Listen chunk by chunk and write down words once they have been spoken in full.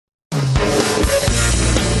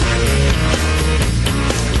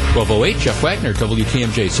1208, Jeff Wagner,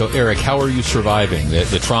 WTMJ. So, Eric, how are you surviving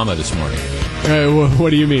the trauma this morning? What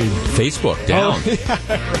do you mean? Facebook down. Oh, yeah,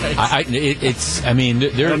 right. I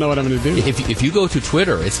don't know what I'm going to do. If you go to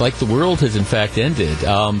Twitter, it's like the world has in fact ended.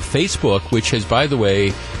 Facebook, which has, by the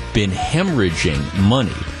way, been hemorrhaging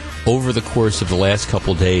money over the course of the last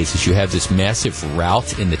couple days, as you have this massive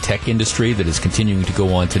rout in the tech industry that is continuing to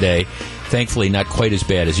go on today. Thankfully, not quite as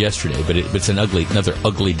bad as yesterday, but it's another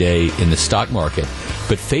ugly day in the stock market.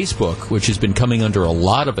 But Facebook, which has been coming under a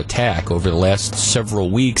lot of attack over the last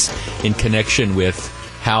several weeks in connection with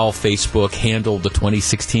how Facebook handled the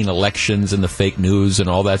 2016 elections and the fake news and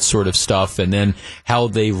all that sort of stuff, and then how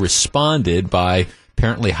they responded by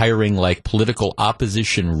apparently hiring like political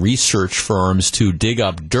opposition research firms to dig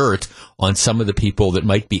up dirt on some of the people that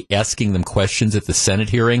might be asking them questions at the Senate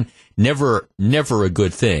hearing. Never a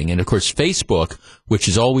good thing. And of course, Facebook, which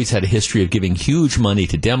has always had a history of giving huge money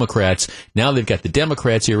to Democrats, now they've got the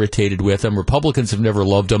Democrats irritated with them. Republicans have never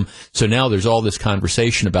loved them. So now there's all this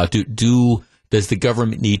conversation about does the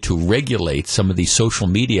government need to regulate some of these social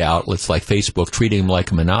media outlets like Facebook, treating them like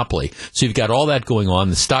a monopoly? So you've got all that going on.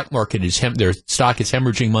 The stock market their stock is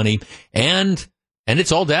hemorrhaging money, and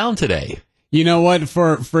it's all down today. You know what?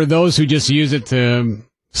 For those who just use it to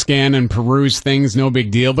scan and peruse things, no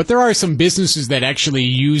big deal. But there are some businesses that actually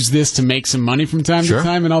use this to make some money from time to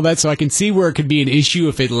time and all that. So I can see where it could be an issue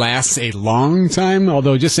if it lasts a long time.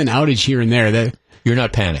 Although just an outage here and there, You're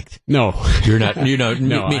not panicked. No. You're not.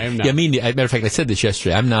 No, I am not. Yeah, matter of fact, I said this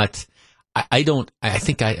yesterday. I'm not. I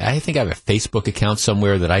think I have a Facebook account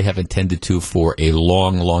somewhere that I haven't tended to for a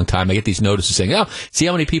long, long time. I get these notices saying, "Oh, see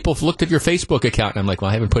how many people have looked at your Facebook account?" And I'm like, "Well,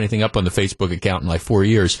 I haven't put anything up on the Facebook account in like 4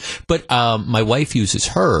 years." But my wife uses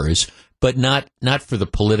hers, but not for the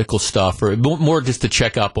political stuff, or more just to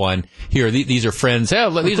check up on, here, these are friends. Oh,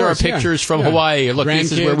 look, these are our pictures from Hawaii. Look,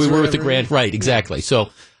 this is where we were with the grand. Right, exactly.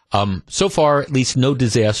 So far, at least no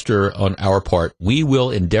disaster on our part. We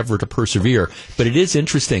will endeavor to persevere. But it is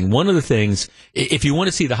interesting. One of the things, if you want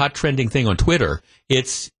to see the hot trending thing on Twitter,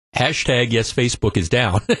 it's hashtag yes, Facebook is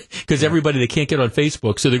down, because everybody, they can't get on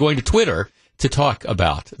Facebook, so they're going to Twitter to talk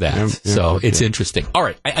about that. It's interesting. All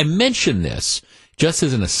right, I mentioned this just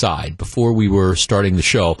as an aside before we were starting the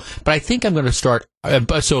show, but I think I'm going to start.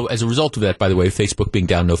 So as a result of that, by the way, Facebook being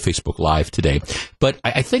down, no Facebook Live today. But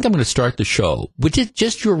I think I'm going to start the show with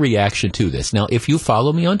just your reaction to this. Now, if you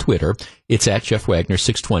follow me on Twitter, it's at Jeff Wagner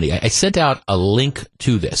 620. I sent out a link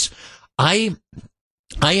to this. I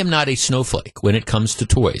am not a snowflake when it comes to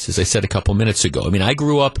toys, as I said a couple minutes ago. I mean, I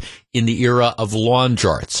grew up in the era of lawn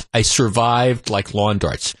darts. I survived like lawn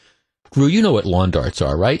darts. Drew, you know what lawn darts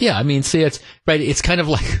are, right? Yeah, I mean, see, it's kind of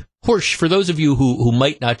like horse. For those of you who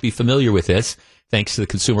might not be familiar with this, thanks to the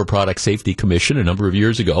Consumer Product Safety Commission a number of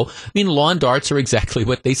years ago, I mean, lawn darts are exactly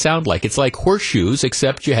what they sound like. It's like horseshoes,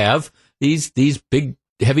 except you have these big,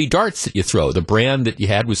 heavy darts that you throw. The brand that you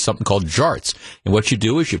had was something called Jarts. And what you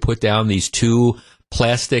do is you put down these two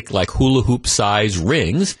plastic, like hula hoop size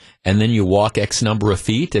rings, and then you walk X number of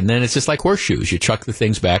feet, and then it's just like horseshoes. You chuck the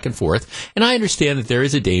things back and forth. And I understand that there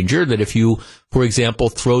is a danger that if you, for example,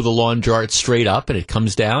 throw the lawn dart straight up and it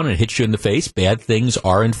comes down and hits you in the face, bad things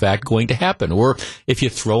are in fact going to happen. Or if you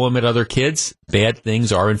throw them at other kids, bad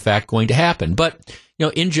things are in fact going to happen. But,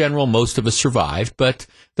 in general, most of us survived, but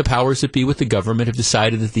the powers that be with the government have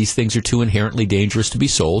decided that these things are too inherently dangerous to be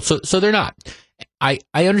sold, so they're not. I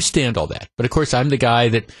understand all that. But, of course, I'm the guy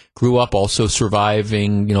that grew up also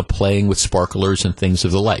surviving, playing with sparklers and things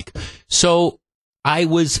of the like. So I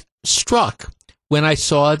was struck when I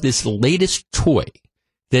saw this latest toy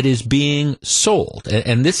that is being sold.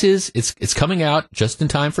 And this it's coming out just in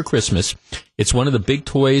time for Christmas. It's one of the big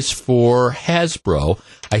toys for Hasbro.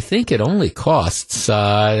 I think it only costs,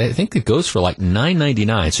 I think it goes for like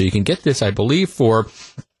 $9.99. So you can get this, I believe, for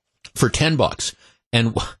 $10.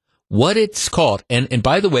 And what it's called, and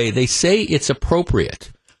by the way, they say it's appropriate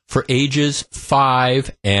for ages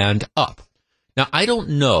 5 and up. Now, I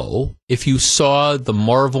don't know if you saw the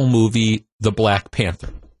Marvel movie, The Black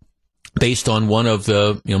Panther, based on one of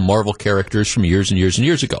the Marvel characters from years and years and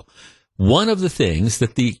years ago. One of the things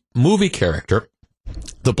that the movie character,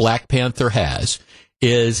 the Black Panther, has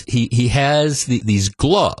is he has these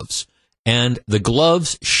gloves, and the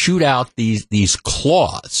gloves shoot out these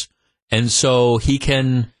claws, and so he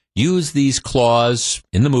can use these claws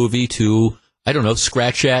in the movie to, I don't know,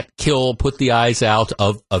 scratch at, kill, put the eyes out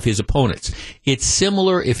of his opponents. It's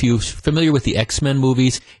similar, if you're familiar with the X-Men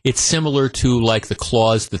movies, it's similar to like the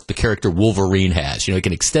claws that the character Wolverine has. You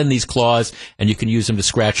can extend these claws and you can use them to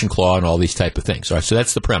scratch and claw and all these type of things. All right, so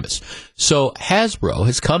that's the premise. So Hasbro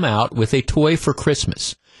has come out with a toy for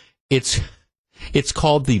Christmas. It's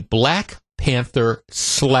called the Black Panther /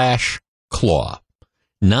 claw.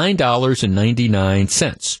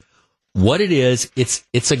 $9.99. What it is,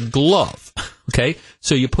 it's a glove. Okay,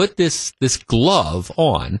 so you put this glove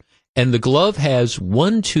on, and the glove has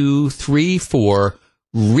 1, 2, 3, 4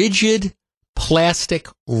 rigid plastic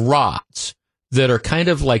rods that are kind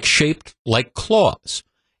of like shaped like claws,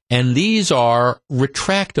 and these are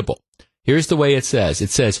retractable. Here's the way it says. It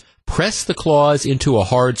says, press the claws into a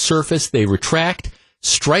hard surface, they retract,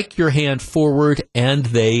 strike your hand forward, and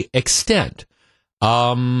they extend.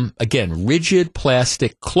 Again, rigid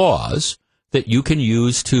plastic claws that you can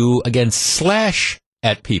use to, again, slash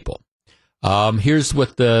at people. Here's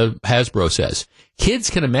what the Hasbro says. Kids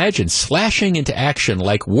can imagine slashing into action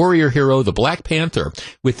like warrior hero the Black Panther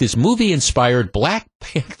with his movie-inspired Black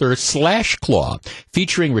Panther / claw,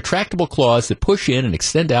 featuring retractable claws that push in and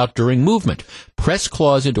extend out during movement. Press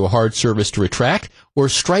claws into a hard surface to retract, or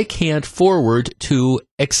strike hand forward to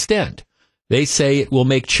extend. They say it will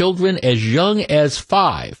make children as young as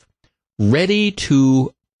 5 ready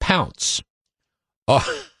to pounce. Oh,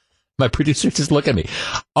 my producer just look at me.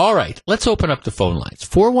 All right, let's open up the phone lines.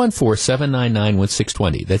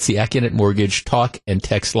 414-799-1620. That's the Accunet Mortgage talk and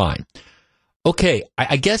text line. Okay,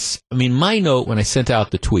 I guess, my note when I sent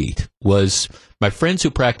out the tweet was my friends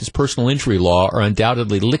who practice personal injury law are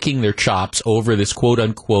undoubtedly licking their chops over this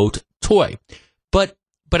quote-unquote toy. But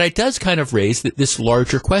it does kind of raise this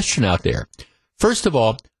larger question out there. First of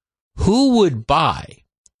all, who would buy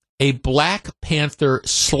a Black Panther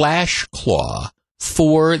 / claw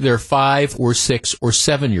for their 5 or 6 or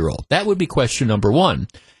 7-year-old? That would be question number one.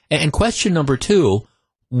 And question number two,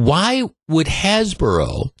 why would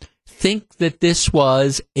Hasbro think that this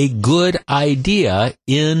was a good idea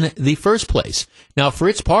in the first place? Now, for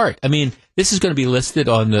its part, this is going to be listed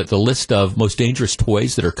on the list of most dangerous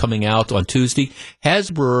toys that are coming out on Tuesday.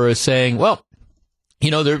 Hasbro is saying, well,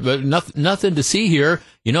 there's nothing to see here.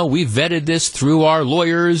 We vetted this through our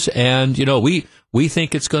lawyers, and, we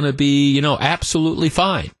think it's going to be, absolutely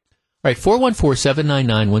fine. All right,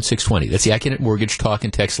 414-799-1620. That's the Accunet Mortgage talk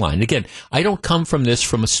and text line. Again, I don't come from this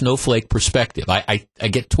from a snowflake perspective. I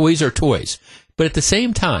get toys are toys. But at the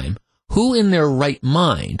same time, who in their right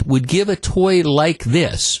mind would give a toy like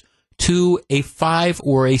this to a 5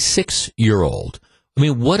 or a 6-year-old?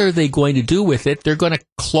 What are they going to do with it? They're going to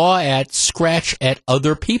scratch at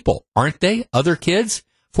other people, aren't they? Other kids?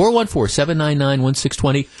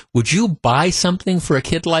 414-799-1620. Would you buy something for a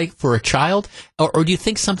child? Or do you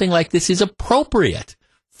think something like this is appropriate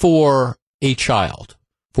for a child?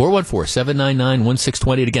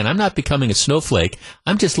 414-799-1620. Again, I'm not becoming a snowflake.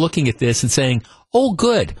 I'm just looking at this and saying, oh,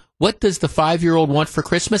 good. What does the 5-year-old want for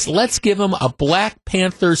Christmas? Let's give him a Black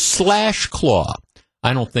Panther / claw.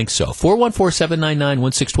 I don't think so.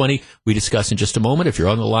 414-799-1620. We discuss in just a moment. If you're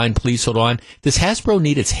on the line, please hold on. Does Hasbro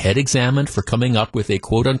need its head examined for coming up with a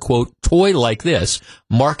quote-unquote toy like this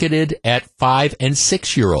marketed at 5 and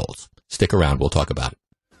 6-year-olds? Stick around. We'll talk about it.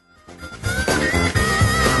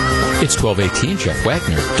 It's 12:18. Jeff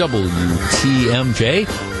Wagner, WTMJ.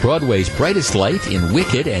 Broadway's brightest light in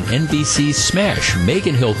Wicked and NBC's Smash.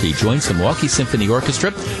 Megan Hilty joins the Milwaukee Symphony Orchestra.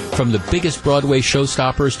 From the biggest Broadway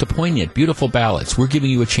showstoppers to poignant, beautiful ballads, we're giving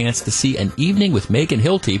you a chance to see an evening with Megan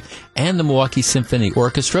Hilty and the Milwaukee Symphony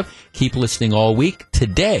Orchestra. Keep listening all week.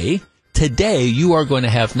 Today, you are going to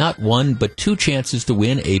have not one, but 2 chances to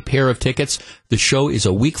win a pair of tickets. The show is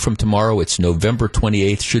a week from tomorrow. It's November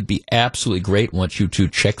 28th. Should be absolutely great. Want you to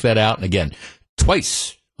check that out. And again,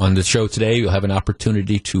 twice on the show today, you'll have an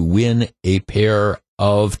opportunity to win a pair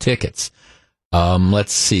of tickets.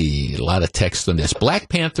 Let's see. A lot of text on this. Black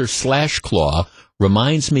Panther / claw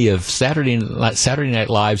reminds me of Saturday Night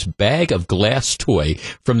Live's bag of glass toy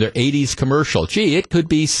from their 80s commercial. Gee, it could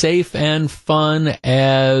be safe and fun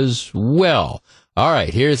as well. All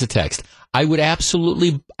right, here's a text. I would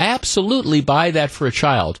absolutely buy that for a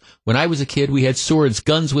child. When I was a kid, we had swords,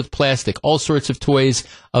 guns with plastic, all sorts of toys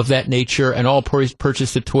of that nature, and all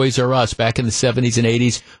purchased at Toys R Us back in the 70s and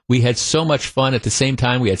 80s. We had so much fun. At the same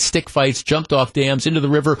time, we had stick fights, jumped off dams into the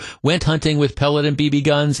river, went hunting with pellet and BB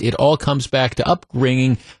guns. It all comes back to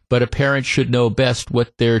upbringing, but a parent should know best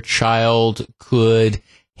what their child could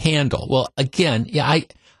handle. Well, again, yeah,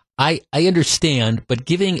 I understand, but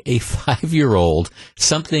giving a 5-year-old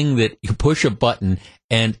something that you push a button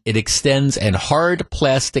and it extends and hard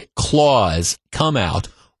plastic claws come out,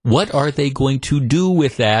 what are they going to do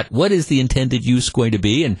with that? What is the intended use going to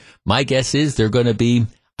be? And my guess is they're going to be,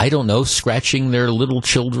 I don't know, scratching their little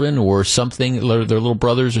children or something, their little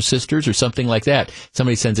brothers or sisters or something like that.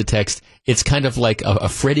 Somebody sends a text. It's kind of like a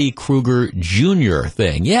Freddy Krueger Jr.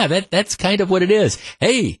 thing. Yeah, that's kind of what it is.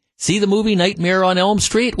 Hey, See the movie Nightmare on Elm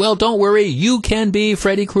Street? Well, don't worry. You can be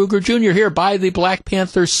Freddy Krueger Jr. Here, buy the Black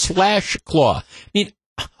Panther Slash Claw. I mean,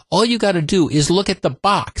 all you got to do is look at the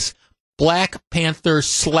box. Black Panther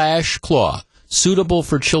Slash Claw. Suitable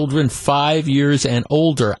for children 5 years and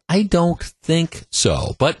older. I don't think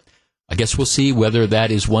so. But I guess we'll see whether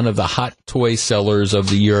that is one of the hot toy sellers of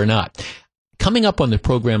the year or not. Coming up on the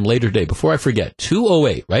program later today, before I forget,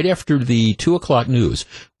 2:08, right after the 2 o'clock news,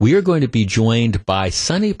 we are going to be joined by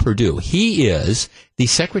Sonny Perdue. He is the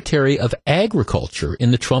Secretary of Agriculture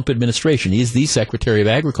in the Trump administration. He is the Secretary of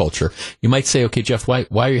Agriculture. You might say, okay, Jeff, why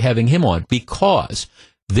are you having him on? Because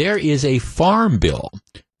there is a farm bill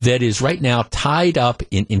that is right now tied up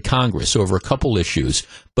in Congress over a couple issues.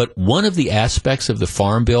 But one of the aspects of the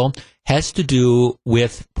farm bill has to do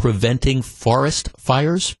with preventing forest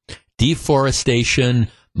fires. Deforestation,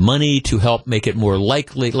 money to help make it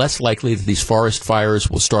less likely that these forest fires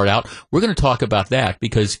will start out. We're going to talk about that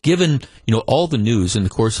because given, all the news in the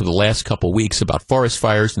course of the last couple of weeks about forest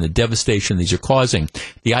fires and the devastation these are causing,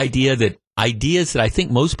 the ideas that I think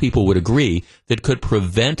most people would agree that could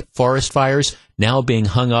prevent forest fires now being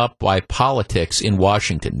hung up by politics in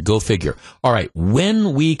Washington. Go figure. All right,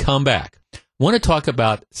 when we come back, I want to talk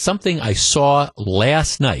about something I saw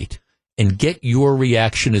last night and get your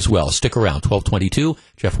reaction as well. Stick around. 1222,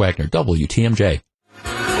 Jeff Wagner, WTMJ.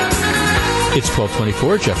 It's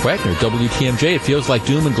 1224, Jeff Wagner, WTMJ. It feels like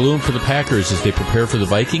doom and gloom for the Packers as they prepare for the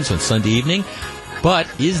Vikings on Sunday evening. But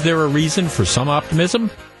is there a reason for some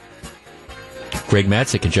optimism? Greg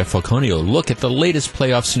Matzik and Jeff Falconio look at the latest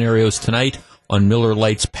playoff scenarios tonight on Miller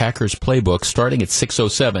Lite's Packers Playbook starting at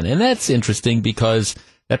 6:07. And that's interesting because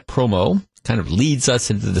that promo kind of leads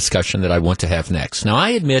us into the discussion that I want to have next. Now, I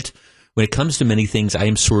admit, when it comes to many things, I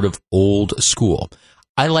am sort of old school.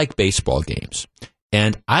 I like baseball games,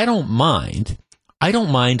 and I don't mind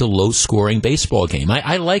a low-scoring baseball game.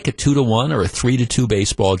 I like a 2-1 or a 3-2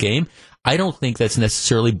 baseball game. I don't think that's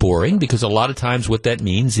necessarily boring because a lot of times what that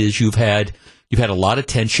means is you've had a lot of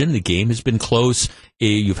tension. The game has been close.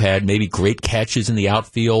 You've had maybe great catches in the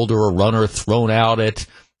outfield or a runner thrown out at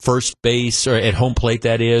first base or at home plate,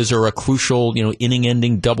 that is, or a crucial,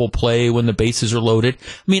 inning-ending double play when the bases are loaded.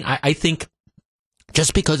 I mean, I think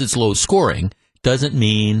just because it's low scoring doesn't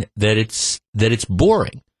mean that it's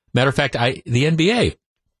boring. Matter of fact, the NBA,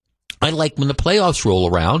 I like when the playoffs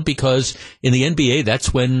roll around because in the NBA,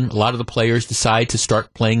 that's when a lot of the players decide to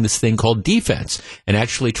start playing this thing called defense and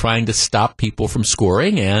actually trying to stop people from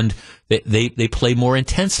scoring, and they play more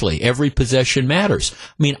intensely. Every possession matters.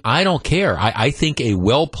 I mean, I don't care. I think a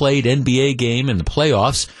well-played NBA game in the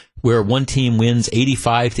playoffs where one team wins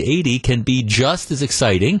 85-80 can be just as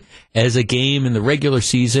exciting as a game in the regular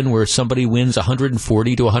season where somebody wins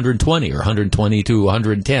 140-120 or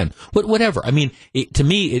 120-110. Whatever. I mean, to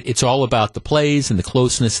me, it's all about the plays and the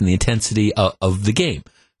closeness and the intensity of the game.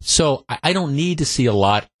 So I don't need to see a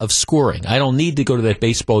lot of scoring. I don't need to go to that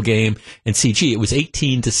baseball game and see, gee, it was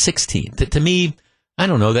 18-16. To me, I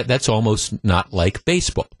don't know, that's almost not like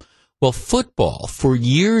baseball. Well, football, for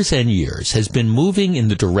years and years, has been moving in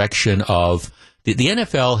the direction of, the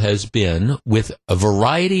NFL has been, with a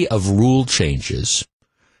variety of rule changes,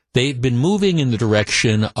 they've been moving in the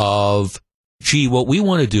direction of, gee, what we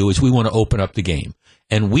want to do is we want to open up the game,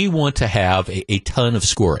 and we want to have a ton of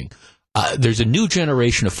scoring. There's a new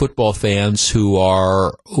generation of football fans who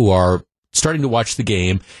are starting to watch the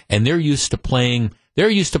game, and they're used to playing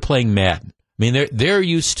Madden. I mean, they're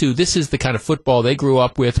used to, this is the kind of football they grew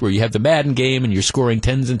up with where you have the Madden game and you're scoring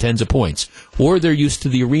tens and tens of points. Or they're used to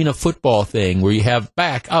the arena football thing where you have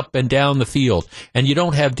back, up, and down the field and you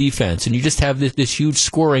don't have defense and you just have this huge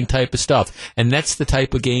scoring type of stuff. And that's the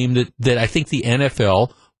type of game that I think the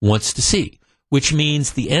NFL wants to see, which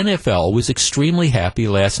means the NFL was extremely happy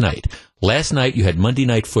last night. Last night, you had Monday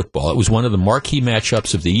Night Football. It was one of the marquee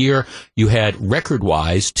matchups of the year. You had,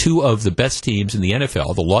 record-wise, two of the best teams in the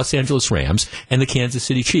NFL, the Los Angeles Rams and the Kansas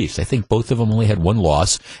City Chiefs. I think both of them only had one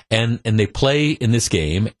loss, and they play in this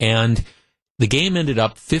game, and the game ended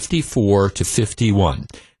up 54-51.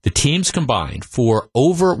 The teams combined for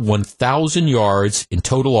over 1,000 yards in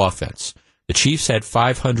total offense. The Chiefs had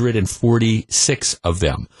 546 of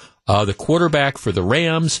them. The quarterback for the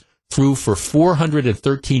Rams threw for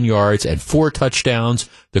 413 yards and 4 touchdowns.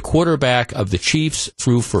 The quarterback of the Chiefs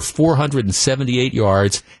threw for 478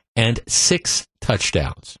 yards and 6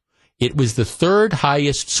 touchdowns. It was the third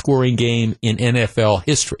highest scoring game in NFL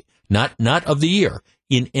history, not of the year,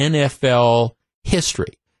 in NFL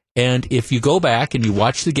history. And if you go back and you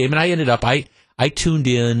watch the game, and I I tuned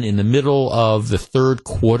in the middle of the third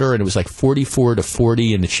quarter, and it was like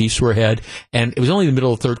 44-40, and the Chiefs were ahead. And it was only the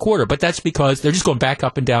middle of the third quarter, but that's because they're just going back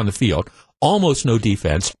up and down the field. Almost no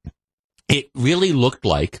defense. It really looked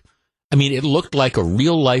like, it looked like a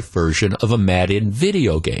real-life version of a Madden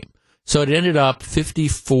video game. So it ended up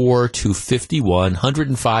 54-51,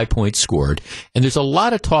 105 points scored. And there's a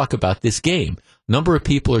lot of talk about this game. A number of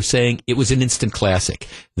people are saying it was an instant classic.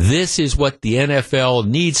 This is what the NFL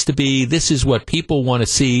needs to be. This is what people want to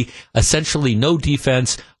see. Essentially, no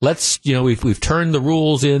defense. We've turned the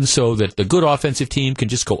rules in so that the good offensive team can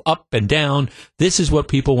just go up and down. This is what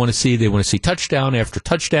people want to see. They want to see touchdown after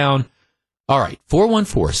touchdown. All right,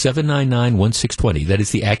 414-799-1620. That is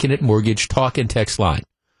the Acunet Mortgage talk and text line.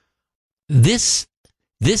 This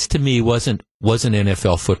to me wasn't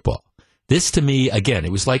NFL football. This to me, again,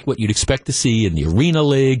 it was like what you'd expect to see in the Arena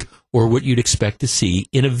League or what you'd expect to see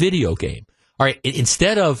in a video game. All right,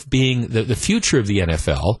 instead of being the future of the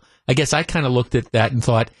NFL, I guess I kind of looked at that and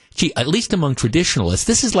thought, gee, at least among traditionalists,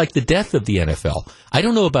 this is like the death of the NFL. I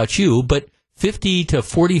don't know about you, but 50 to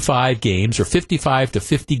 45 games or 55 to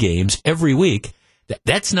 50 games every week,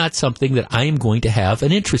 that's not something that I am going to have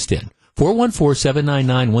an interest in.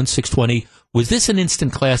 414-799-1620. Was this an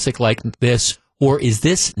instant classic like this, or is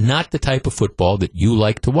this not the type of football that you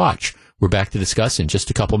like to watch? We're back to discuss in just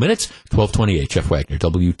a couple minutes. 1228, Jeff Wagner,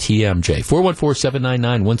 WTMJ.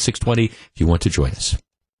 414-799-1620 if you want to join us.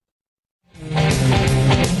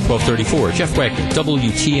 1234, Jeff Wagner,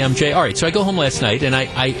 WTMJ. All right, so I go home last night, and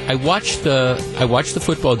I watched the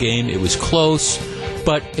football game. It was close,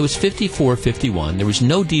 but it was 54-51. There was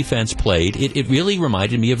no defense played. It really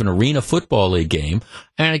reminded me of an Arena Football League game.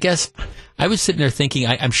 And I guess I was sitting there thinking,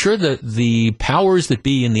 I'm sure the powers that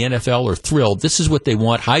be in the NFL are thrilled. This is what they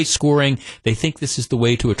want, high scoring. They think this is the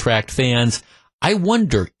way to attract fans. I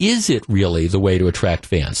wonder, is it really the way to attract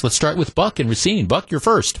fans? Let's start with Buck and Racine. Buck, you're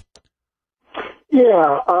first.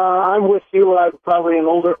 Yeah, I'm with you. I'm probably an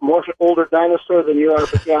more older dinosaur than you are,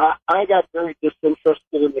 but yeah, I got very disinterested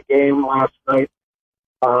in the game last night.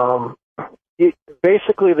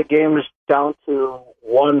 Basically, the game is down to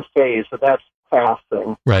one phase, and that's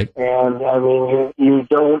passing. Right. And you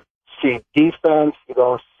don't see defense, you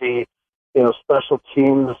don't see, special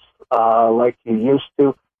teams like you used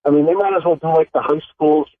to. They might as well do like the high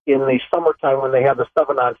schools in the summertime when they have the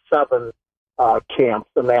 7-on-7 camps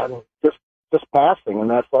and that, and just passing, and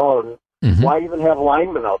that's all. And why even have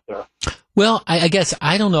linemen out there? Well, I guess,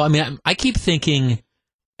 I don't know. I keep thinking,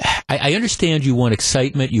 I understand you want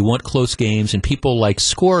excitement, you want close games, and people like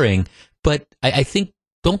scoring, but I think,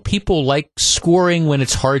 don't people like scoring when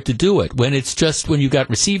it's hard to do it? When it's just when you got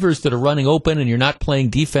receivers that are running open and you're not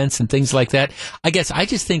playing defense and things like that? I guess I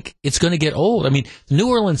just think it's going to get old. The New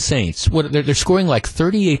Orleans Saints, they're scoring like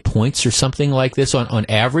 38 points or something like this on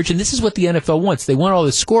average, and this is what the NFL wants. They want all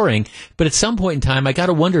this scoring, but at some point in time, I got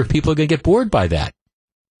to wonder if people are going to get bored by that.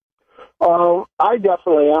 I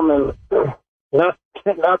definitely am, and not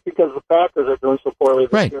because the Packers are doing so poorly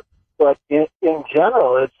this year, but in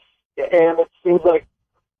general, it seems like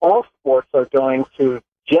all sports are going to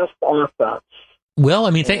just offense.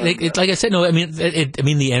 Well, like I said, no.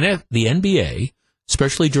 The NBA,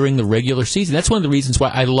 especially during the regular season, that's one of the reasons why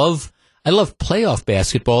I love playoff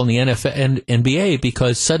basketball in the NFL and NBA,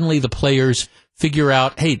 because suddenly the players figure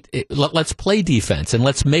out, hey, let's play defense and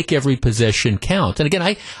let's make every possession count. And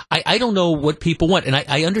again, I don't know what people want, and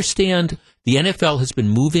I understand the NFL has been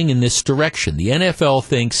moving in this direction. The NFL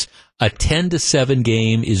thinks a 10-7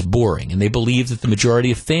 game is boring, and they believe that the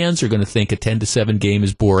majority of fans are going to think a 10-7 game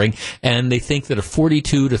is boring, and they think that a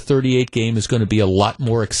 42-38 game is going to be a lot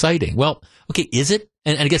more exciting. Well, okay, is it?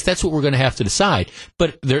 And I guess that's what we're going to have to decide.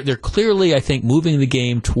 But they're clearly, I think, moving the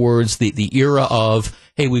game towards the era of,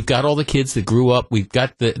 hey, we've got all the kids that grew up, we've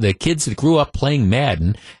got the kids that grew up playing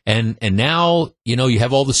Madden, and now, you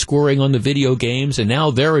have all the scoring on the video games, and now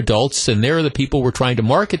they're adults, and they're the people we're trying to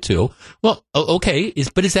market to. Well, okay,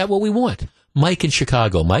 but is that what we want? Mike in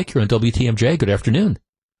Chicago. Mike, you're on WTMJ. Good afternoon.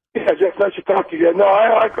 Yeah, Jeff, nice to talk to you. No,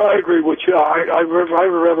 I agree with you. I would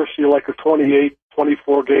rather see like a 28-24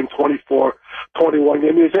 game, 24-21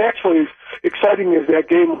 game. It's actually exciting as that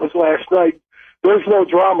game was last night. There's no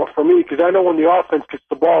drama for me because I know when the offense gets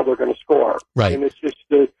the ball, they're going to score. Right. And there's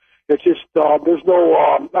no,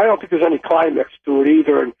 I don't think there's any climax to it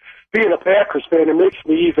either. And being a Packers fan, it makes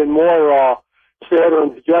me even more sadder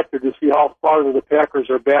and dejected to see how far the Packers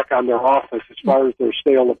are back on their offense as far as their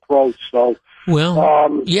stale approach. So, well,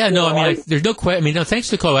 there's no question. No, thanks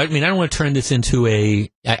for the call. I don't want to turn this into I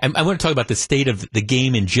want to talk about the state of the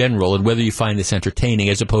game in general and whether you find this entertaining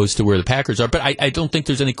as opposed to where the Packers are. But I don't think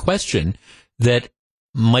there's any question that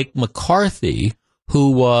Mike McCarthy,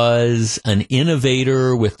 who was an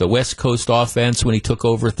innovator with the West Coast offense when he took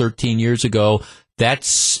over 13 years ago,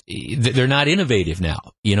 they're not innovative now.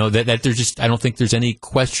 That they're just, I don't think there's any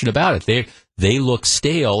question about it. They look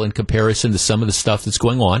stale in comparison to some of the stuff that's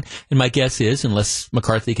going on. And my guess is, unless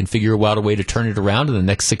McCarthy can figure out a way to turn it around in the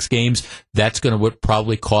next 6 games, that's going to what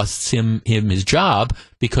probably costs him his job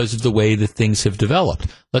because of the way that things have developed.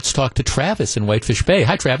 Let's talk to Travis in Whitefish Bay.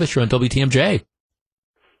 Hi, Travis. You're on WTMJ.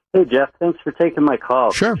 Hey, Jeff. Thanks for taking my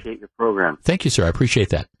call. Sure. Appreciate your program. Thank you, sir. I appreciate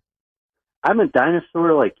that. I'm a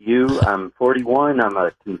dinosaur like you. I'm 41. I'm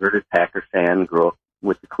a converted Packer fan. Grew up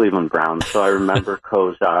with the Cleveland Browns, so I remember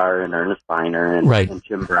Kozar and Ernest Weiner and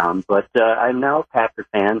Jim Brown. But I'm now a Packer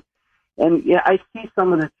fan, and yeah, I see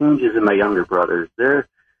some of the changes in my younger brothers. They're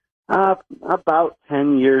about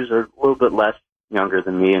 10 years or a little bit less younger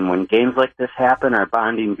than me, and when games like this happen, our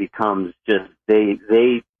bonding becomes just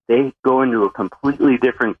they go into a completely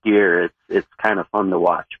different gear. It's kind of fun to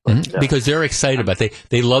watch. But, because they're excited about it.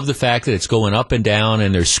 They love the fact that it's going up and down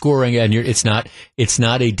and they're scoring, and it's not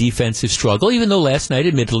a defensive struggle, even though last night,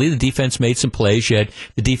 admittedly, the defense made some plays. You had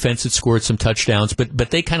the defense that scored some touchdowns, but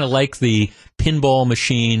they kind of like the pinball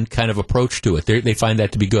machine kind of approach to it. They find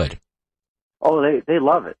that to be good. Oh, they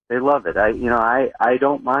love it. They love it. I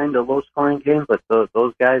don't mind a low scoring game, but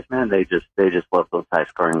those guys, man, they just love those high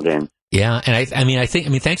scoring games. Yeah, and I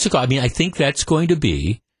think thanks for calling. I think that's going to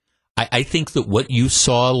be. I think that what you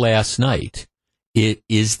saw last night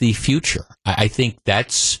is the future. I think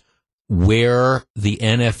that's where the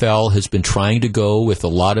NFL has been trying to go with a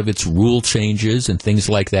lot of its rule changes and things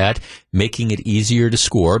like that, making it easier to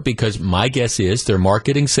score. Because my guess is their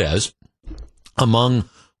marketing says among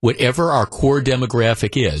whatever our core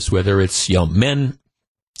demographic is, whether it's men,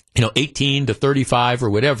 18 to 35 or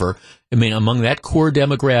whatever. Among that core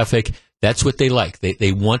demographic, that's what they like.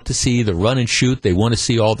 They want to see the run and shoot. They want to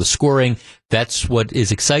see all the scoring. That's what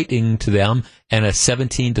is exciting to them. And a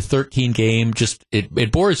 17 to 13 game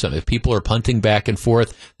it bores them. If people are punting back and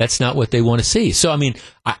forth, that's not what they want to see. So,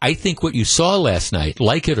 I think what you saw last night,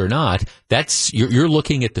 like it or not, you're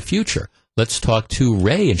looking at the future. Let's talk to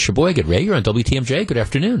Ray in Sheboygan. Ray, you're on WTMJ. Good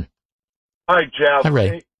afternoon. Hi, Jeff. Hi,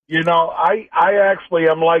 Ray. I actually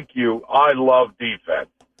am like you. I love defense.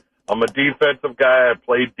 I'm a defensive guy. I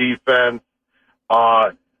played defense.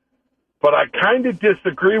 But I kind of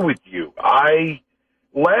disagree with you.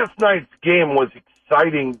 Last night's game was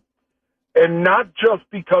exciting, and not just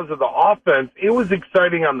because of the offense. It was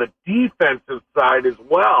exciting on the defensive side as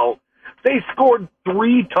well. They scored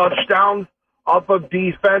 3 touchdowns off of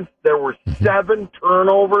defense. There were 7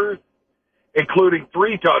 turnovers, including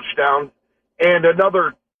 3 touchdowns, and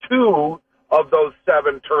another 2 of those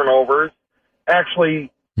 7 turnovers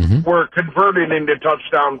actually were converted into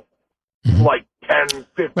touchdowns like 10,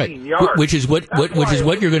 15 yards. Which is what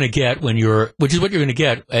you're going to get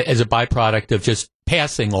as a byproduct of just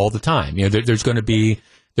passing all the time. There's going to be.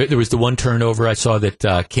 There was the one turnover I saw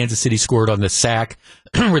that Kansas City scored on the sack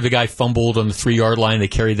where the guy fumbled on the 3-yard line. They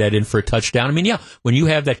carried that in for a touchdown. When you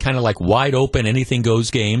have that kind of like wide open, anything goes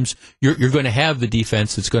games, you're going to have the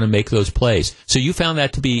defense that's going to make those plays. So you found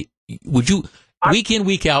that to be, week in,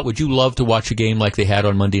 week out, would you love to watch a game like they had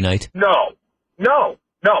on Monday night? No,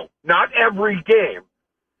 not every game.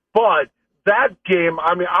 But that game,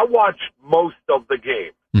 I watched most of the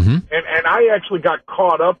game. And I actually got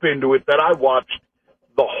caught up into it that I watched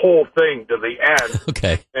the whole thing to the end.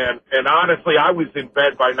 Okay. And honestly, I was in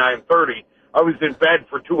bed by 9:30. I was in bed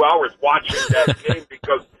for 2 hours watching that game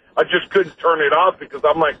because I just couldn't turn it off because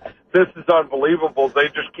I'm like, this is unbelievable. They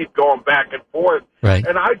just keep going back and forth. Right.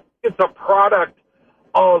 And I think it's a product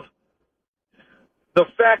of the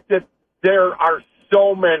fact that there are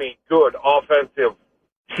so many good offensive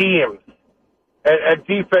teams and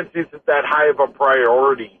defense isn't that high of a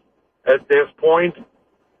priority at this point.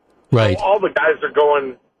 Right. So all the guys are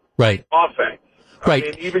going offense.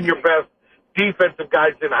 Right. Even your best defensive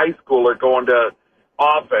guys in high school are going to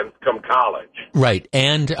offense come college. Right.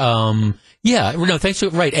 And, thanks for,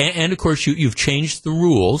 right. And of course, you've changed the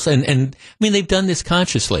rules. And they've done this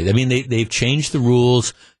consciously. They've changed the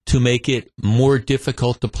rules to make it more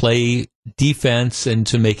difficult to play defense and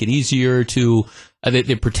to make it easier to,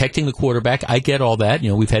 they're protecting the quarterback. I get all that.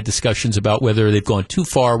 We've had discussions about whether they've gone too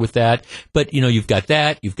far with that. But, you've got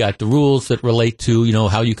that. You've got the rules that relate to,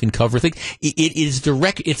 how you can cover things. It's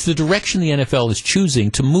the direction the NFL is choosing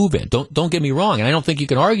to move in. Don't get me wrong. And I don't think you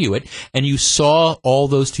can argue it. And you saw all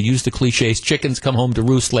those, to use the cliches, chickens come home to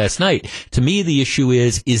roost last night. To me, the issue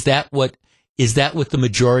is that what the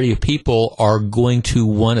majority of people are going to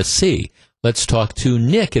want to see? Let's talk to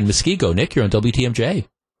Nick in Muskego. Nick, you're on WTMJ.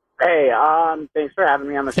 Hey, thanks for having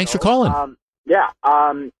me on the show. Thanks for calling.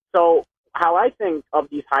 So how I think of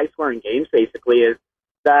these high-scoring games, basically, is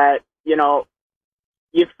that, you know,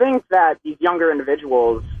 you think that these younger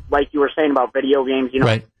individuals, like you were saying about video games, you know,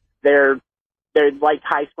 right. they're like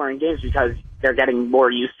high-scoring games because they're getting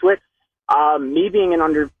more used to it. Me being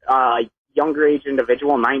an younger age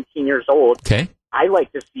individual, 19 years old, okay. I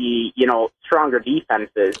like to see, you know, stronger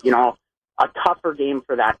defenses, you know, a tougher game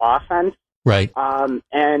for that offense. Right.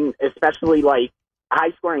 And especially like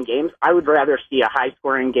high-scoring games, I would rather see a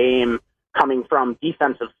high-scoring game coming from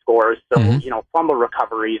defensive scores. So, you know, fumble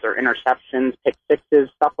recoveries or interceptions, pick sixes,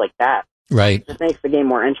 stuff like that. Right. It just makes the game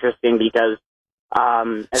more interesting because...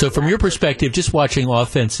 so from your perspective, just watching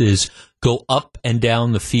offenses go up and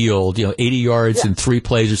down the field, you know, 80 yards in 3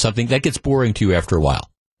 plays or something, that gets boring to you after a while.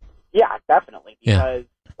 Yeah, definitely. Because,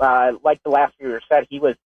 like the last viewer said, he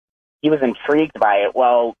was intrigued by it.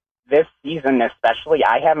 Well, this season especially,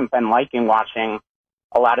 I haven't been liking watching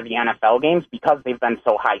a lot of the NFL games because they've been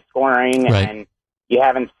so high scoring, and you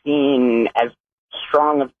haven't seen as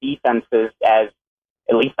strong of defenses as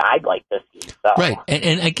at least I'd like to see. So. Right,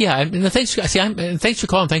 and thanks. Thanks for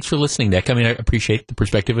calling. Thanks for listening, Nick. I mean, I appreciate the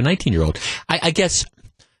perspective of a 19-year-old. I guess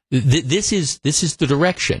this is the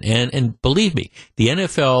direction, and believe me, the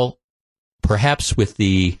NFL, perhaps with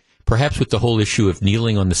the whole issue of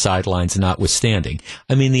kneeling on the sidelines notwithstanding.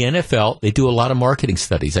 I mean, the NFL, they do a lot of marketing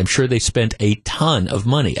studies. I'm sure they spent a ton of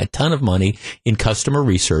money in customer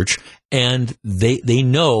research, and they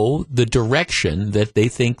know the direction that they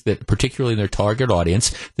think that, particularly in their target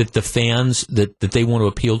audience, that the fans that they want to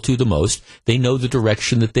appeal to the most, they know the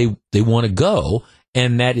direction that they want to go,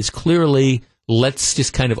 and that is clearly, let's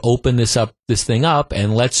just kind of open this thing up,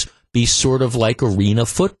 and let's be sort of like arena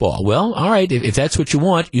football. Well, all right, if that's what you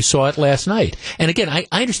want, you saw it last night. And again, I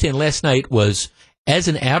understand last night was, as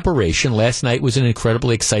an aberration, last night was an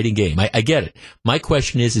incredibly exciting game. I get it. My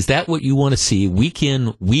question is that what you want to see week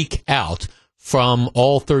in, week out from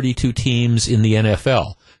all 32 teams in the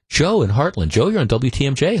NFL? Joe in Heartland. Joe, you're on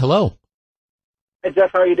WTMJ. Hello. Hey,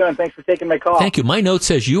 Jeff, how are you doing? Thanks for taking my call. Thank you. My note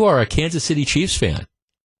says you are a Kansas City Chiefs fan.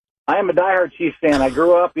 I am a diehard Chiefs fan. I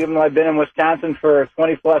grew up, even though I've been in Wisconsin for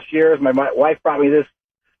 20-plus years. My wife brought me this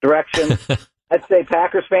direction. I'd say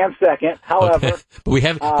Packers fan second. However, okay.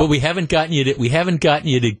 but we haven't gotten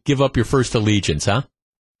you to give up your first allegiance, huh?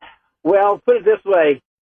 Well, put it this way: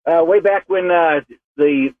 way back when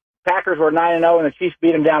the Packers were 9-0 and the Chiefs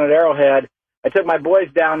beat them down at Arrowhead, I took my boys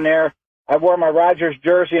down there. I wore my Rodgers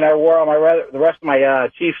jersey and I wore all the rest of my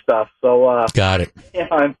Chiefs stuff. So got it. You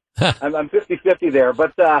know, I'm 50-50 there,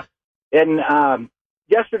 but.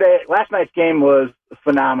 Last night's game was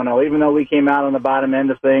phenomenal, even though we came out on the bottom end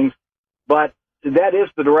of things. But that is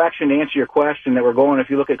the direction, to answer your question, that we're going. If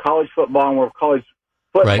you look at college football and where college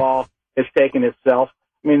football has taken itself,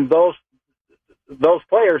 I mean, those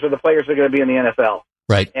players are the players that are going to be in the NFL.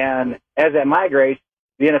 Right. And as that migrates,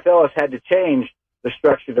 the NFL has had to change the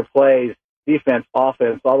structure of the plays, defense,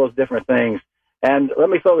 offense, all those different things. And let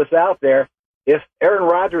me throw this out there. If Aaron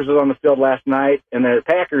Rodgers was on the field last night and the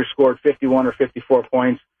Packers scored 51 or 54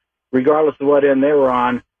 points, regardless of what end they were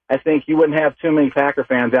on, I think you wouldn't have too many Packer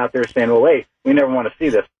fans out there saying, well, wait, we never want to see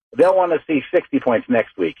this. They'll want to see 60 points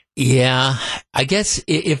next week. Yeah, I guess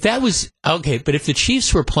if that was – okay, but if the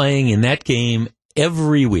Chiefs were playing in that game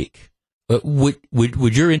every week,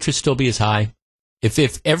 would your interest still be as high?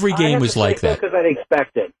 If every game was like that? Because I'd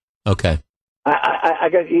expect it. Okay. I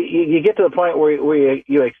guess you get to the point where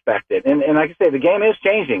you expect it, and like I say, the game is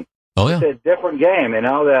changing. Oh yeah, it's a different game. You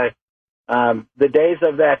know, the days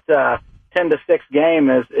of that 10-6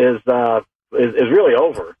 game is really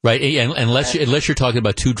over. Right, unless you're talking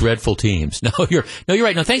about two dreadful teams. No, you're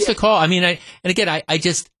right. No, thanks for the call. I mean, I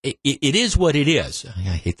just it is what it is. I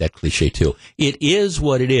hate that cliche too. It is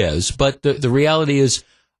what it is, but the reality is,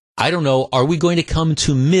 I don't know, are we going to come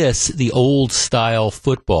to miss the old style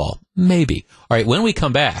football? Maybe. All right, when we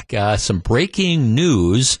come back, some breaking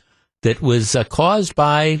news that was caused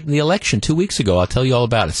by the election 2 weeks ago. I'll tell you all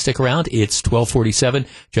about it. Stick around. It's 1247.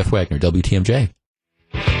 Jeff Wagner, WTMJ.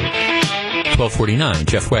 1249,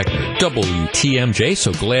 Jeff Wagner, WTMJ.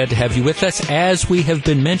 So glad to have you with us. As we have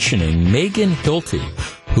been mentioning, Megan Hilty,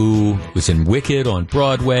 who was in Wicked on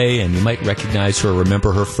Broadway, and you might recognize her or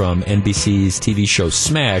remember her from NBC's TV show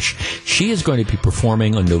Smash. She is going to be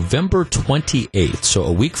performing on November 28th, so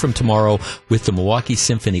a week from tomorrow, with the Milwaukee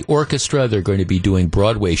Symphony Orchestra. They're going to be doing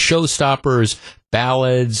Broadway showstoppers,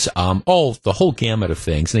 ballads, the whole gamut of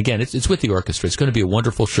things. And again, it's with the orchestra. It's going to be a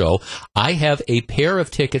wonderful show. I have a pair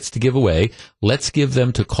of tickets to give away. Let's give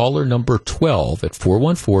them to caller number 12 at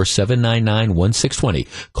 414-799-1620.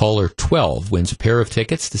 Caller 12 wins a pair of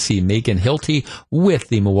tickets to see Megan Hilty with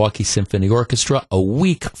the Milwaukee Symphony Orchestra. A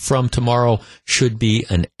week from tomorrow should be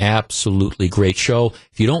an absolutely great show.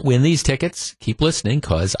 If you don't win these tickets, keep listening,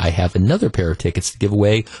 because I have another pair of tickets to give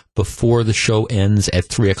away before the show ends at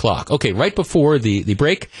 3 o'clock. Okay, right before the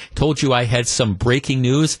break, told you I had some breaking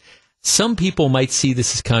news. Some people might see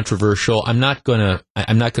this as controversial. I'm not gonna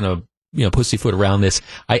pussyfoot around this.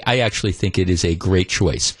 I actually think it is a great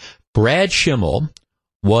choice. Brad Schimmel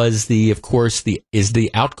is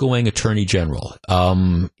the outgoing Attorney General.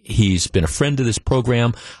 He's been a friend of this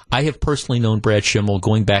program. I have personally known Brad Schimmel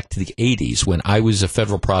going back to the 80s when I was a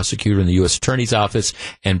federal prosecutor in the U.S. Attorney's Office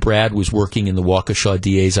and Brad was working in the Waukesha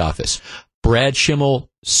DA's office. Brad Schimmel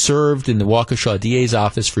served in the Waukesha DA's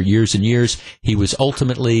office for years and years. He was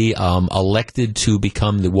ultimately elected to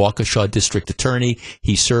become the Waukesha District Attorney.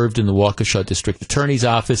 He served in the Waukesha District Attorney's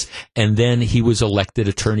office, and then he was elected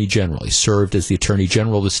Attorney General. He served as the Attorney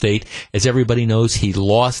General of the state. As everybody knows, he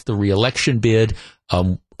lost the re-election bid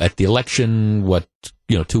at the election,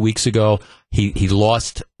 2 weeks ago. He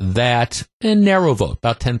lost that in narrow vote,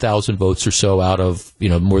 about 10,000 votes or so out of,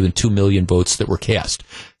 more than 2 million votes that were cast.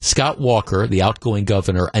 Scott Walker, the outgoing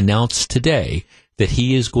governor, announced today that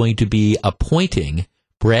he is going to be appointing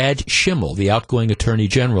Brad Schimmel, the outgoing attorney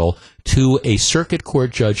general, to a circuit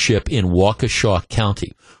court judgeship in Waukesha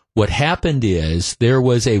County. What happened is there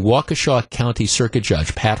was a Waukesha County circuit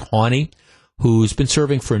judge, Pat Hawney, who's been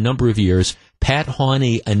serving for a number of years. Pat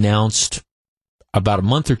Hawney announced about a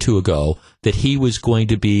month or two ago that he was going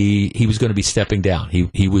to be stepping down.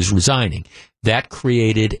 He was resigning. That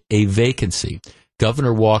created a vacancy.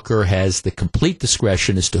 Governor Walker has the complete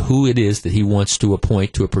discretion as to who it is that he wants to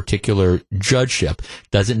appoint to a particular judgeship.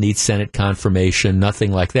 Doesn't need Senate confirmation,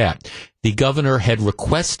 nothing like that. The governor had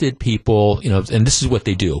requested people, and this is what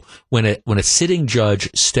they do. When a sitting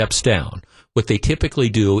judge steps down, what they typically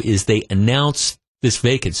do is they announce this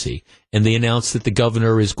vacancy, and they announce that the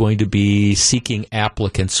governor is going to be seeking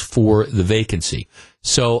applicants for the vacancy.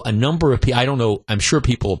 So a number of people, I don't know, I'm sure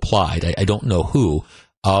people applied. I don't know who.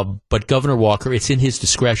 But Governor Walker, it's in his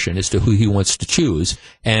discretion as to who he wants to choose.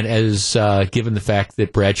 And as given the fact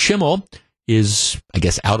that Brad Schimmel is, I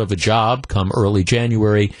guess, out of a job come early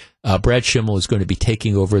January, Brad Schimmel is going to be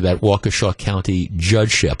taking over that Waukesha County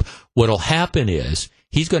judgeship. What'll happen is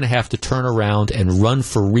he's going to have to turn around and run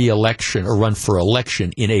for re-election or run for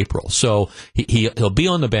election in April. So he'll be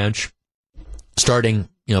on the bench starting,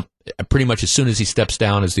 pretty much as soon as he steps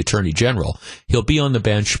down as the Attorney General. He'll be on the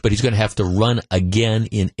bench, but he's going to have to run again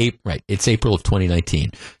in April. Right, it's April of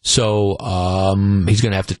 2019. So he's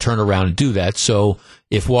going to have to turn around and do that. So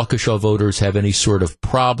if Waukesha voters have any sort of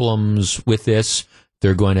problems with this,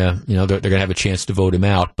 they're going to, they're going to have a chance to vote him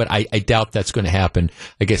out. But I doubt that's going to happen.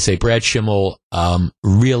 Like I say, Brad Schimmel,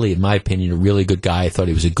 really, in my opinion, a really good guy. I thought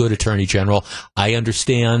he was a good attorney general. I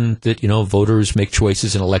understand that, voters make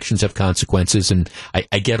choices and elections have consequences, and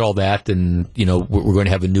I get all that. And, we're going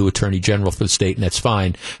to have a new attorney general for the state, and that's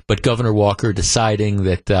fine. But Governor Walker deciding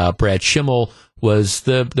that Brad Schimmel was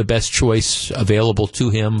the best choice available to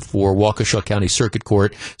him for Waukesha County Circuit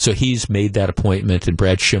Court. So he's made that appointment, and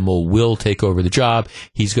Brad Schimmel will take over the job.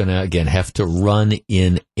 He's going to, again, have to run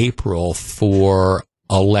in April for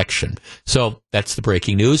election. So that's the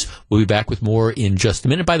breaking news. We'll be back with more in just a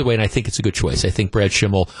minute. By the way, and I think it's a good choice. I think Brad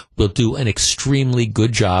Schimmel will do an extremely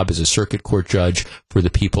good job as a circuit court judge for the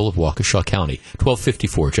people of Waukesha County.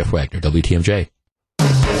 1254, Jeff Wagner, WTMJ.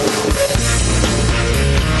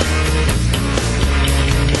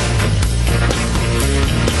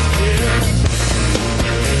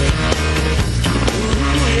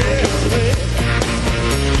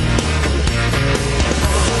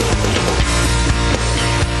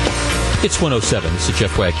 It's 107. This is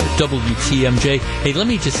Jeff Wagner, WTMJ. Hey, let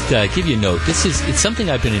me just give you a note. It's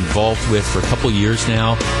something I've been involved with for a couple years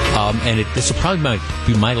now, and this will probably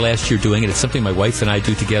be my last year doing it. It's something my wife and I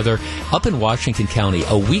do together up in Washington County.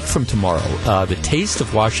 A week from tomorrow, the Taste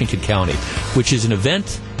of Washington County, which is an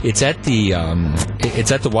event. It's at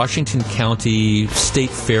the Washington County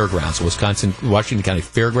State Fairgrounds, Washington County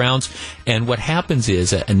Fairgrounds. And what happens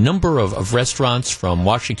is a number of restaurants from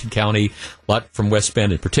Washington County, a lot from West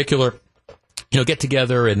Bend in particular, get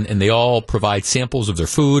together and they all provide samples of their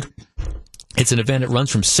food. It's an event. It runs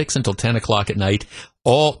from 6 until 10 o'clock at night.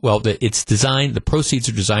 The proceeds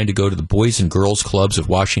are designed to go to the Boys and Girls Clubs of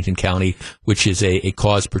Washington County, which is a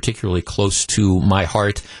cause particularly close to my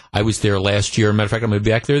heart. I was there last year. Matter of fact, I'm going to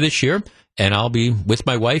be back there this year. and I'll be with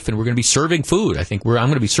my wife, and we're going to be serving food. I think I'm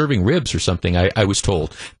going to be serving ribs or something, I was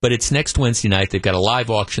told. But it's next Wednesday night. They've got a live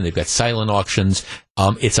auction. They've got silent auctions.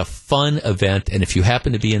 It's a fun event, and if you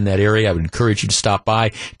happen to be in that area, I would encourage you to stop by.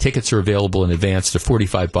 Tickets are available in advance. They're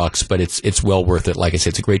 $45, but it's well worth it. Like I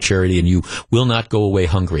said, it's a great charity, and you will not go away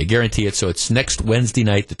hungry. I guarantee it. So it's next Wednesday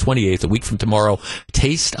night, the 28th, a week from tomorrow.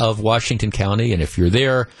 Taste of Washington County, and if you're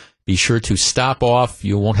there, be sure to stop off.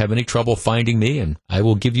 You won't have any trouble finding me, and I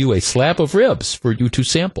will give you a slab of ribs for you to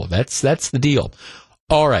sample. That's the deal.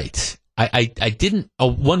 All right. I didn't.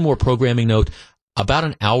 One more programming note. About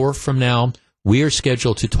an hour from now, we are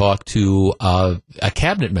scheduled to talk to a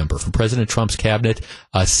cabinet member from President Trump's cabinet,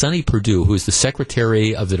 Sonny Perdue, who is the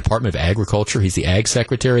Secretary of the Department of Agriculture. He's the Ag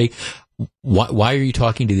Secretary. Why are you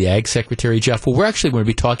talking to the Ag Secretary, Jeff? Well, we're actually going to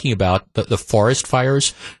be talking about the forest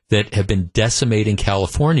fires that have been decimating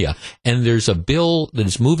California. And there's a bill that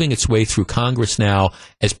is moving its way through Congress now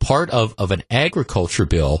as part of an agriculture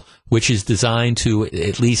bill, which is designed to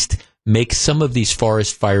at least make some of these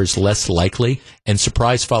forest fires less likely. And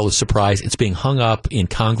surprise follows surprise, it's being hung up in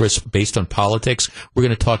Congress based on politics. We're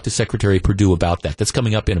going to talk to Secretary Perdue about that. That's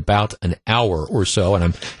coming up in about an hour or so, and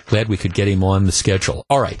I'm glad we could get him on the schedule.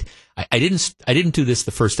 All right. I didn't do this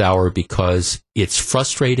the first hour because it's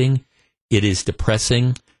frustrating. It is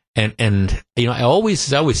depressing. And you know, I always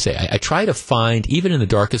say, I try to find, even in the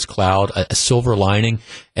darkest cloud, a silver lining.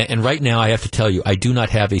 And right now, I have to tell you, I do not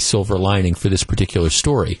have a silver lining for this particular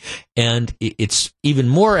story. And it's even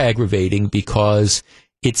more aggravating because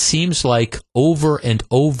it seems like over and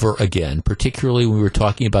over again, particularly when we were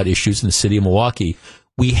talking about issues in the city of Milwaukee,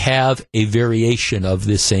 we have a variation of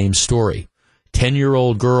this same story.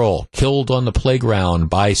 10-year-old girl killed on the playground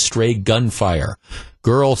by stray gunfire.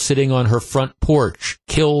 Girl sitting on her front porch,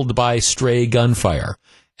 killed by stray gunfire.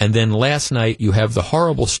 And then last night, you have the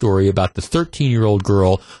horrible story about the 13-year-old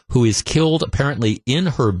girl who is killed apparently in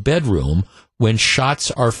her bedroom when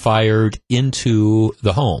shots are fired into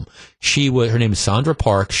the home. Her name is Sandra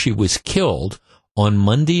Parks. She was killed on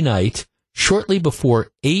Monday night, shortly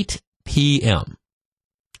before 8 p.m.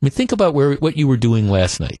 I mean, think about what you were doing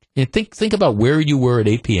last night. And think about where you were at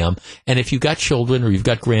 8 p.m. And if you've got children or you've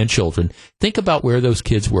got grandchildren, think about where those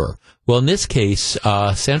kids were. Well, in this case,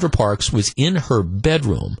 Sandra Parks was in her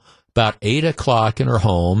bedroom about 8 o'clock in her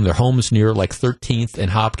home. Their home's near like 13th and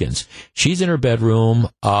Hopkins. She's in her bedroom.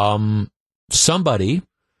 Somebody,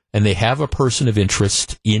 and they have a person of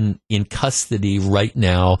interest in custody right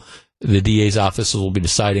now. The DA's office will be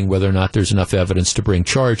deciding whether or not there's enough evidence to bring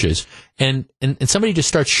charges. And somebody just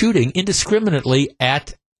starts shooting indiscriminately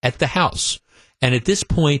at the house. And at this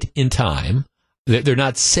point in time, they're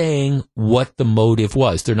not saying what the motive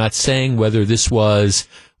was. They're not saying whether this was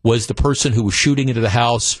the person who was shooting into the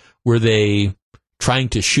house. Were they trying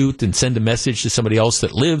to shoot and send a message to somebody else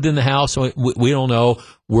that lived in the house? We don't know.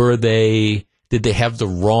 Did they have the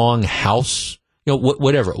wrong house? You know,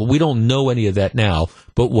 whatever. We don't know any of that now.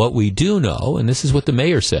 But what we do know, and this is what the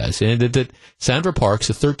mayor says, that Sandra Parks,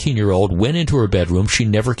 a 13-year-old, went into her bedroom. She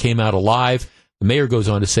never came out alive. The mayor goes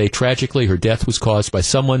on to say, tragically, her death was caused by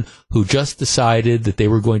someone who just decided that they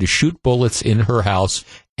were going to shoot bullets in her house,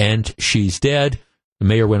 and she's dead. The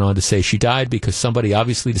mayor went on to say she died because somebody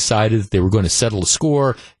obviously decided that they were going to settle a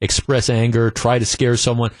score, express anger, try to scare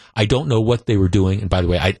someone. I don't know what they were doing. And by the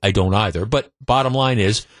way, I don't either. But bottom line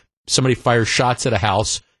is, somebody fires shots at a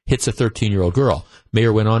house, hits a 13-year-old girl.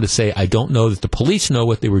 Mayor went on to say, I don't know that the police know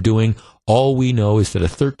what they were doing. All we know is that a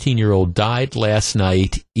 13-year-old died last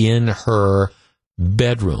night in her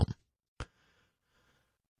bedroom.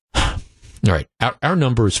 All right. Our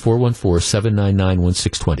number is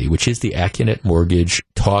 414-799-1620, which is the Accunet Mortgage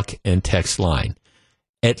talk and text line.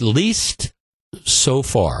 At least so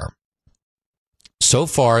far,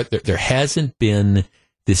 there hasn't been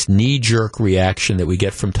this knee-jerk reaction that we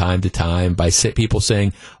get from time to time by people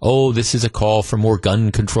saying, oh, this is a call for more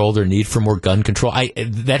gun control, their need for more gun control.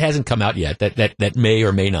 That hasn't come out yet. That may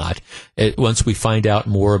or may not. Once we find out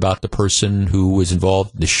more about the person who was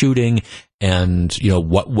involved in the shooting and, you know,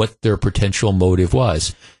 what their potential motive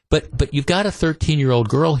was. But you've got a 13-year-old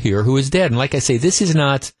girl here who is dead. And like I say, this is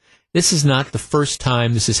not the first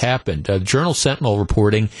time this has happened. Journal Sentinel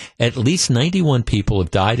reporting at least 91 people have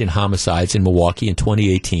died in homicides in Milwaukee in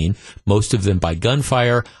 2018, most of them by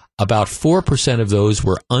gunfire. About 4% of those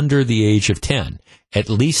were under the age of 10. At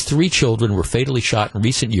least 3 children were fatally shot in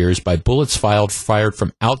recent years by bullets fired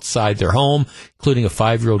from outside their home, including a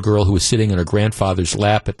 5-year-old girl who was sitting in her grandfather's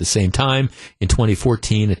lap at the same time. In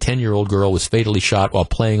 2014, a 10-year-old girl was fatally shot while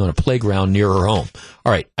playing on a playground near her home.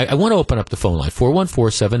 All right, I want to open up the phone line,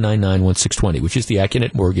 414-799-1620, which is the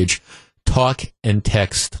Accunet Mortgage talk and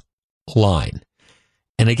text line.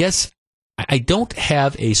 And I guess I don't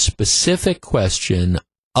have a specific question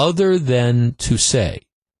other than to say,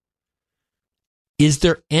 is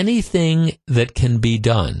there anything that can be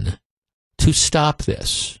done to stop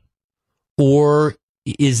this? Or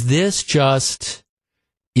is this just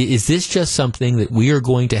something that we are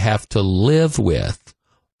going to have to live with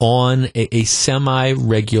on a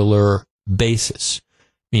semi-regular basis?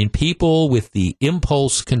 I mean, people with the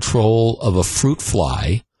impulse control of a fruit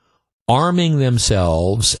fly arming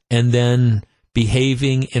themselves and then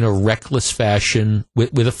behaving in a reckless fashion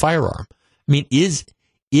with a firearm. I mean, is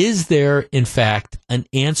there, in fact, an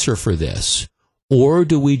answer for this? Or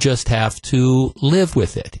do we just have to live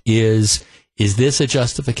with it? Is this a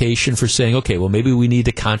justification for saying, okay, well, maybe we need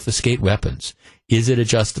to confiscate weapons? Is it a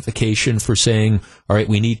justification for saying, all right,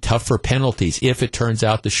 we need tougher penalties if it turns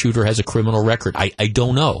out the shooter has a criminal record? I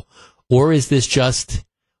don't know. Or is this just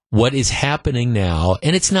what is happening now?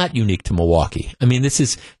 And it's not unique to Milwaukee. I mean,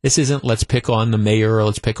 this isn't let's pick on the mayor or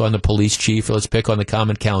let's pick on the police chief or let's pick on the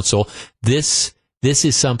common council. This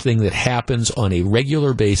is something that happens on a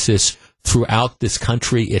regular basis throughout this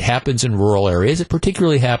country. It happens in rural areas. It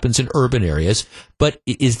particularly happens in urban areas. But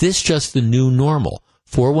is this just the new normal?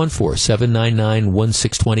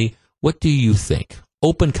 414-799-1620. What do you think?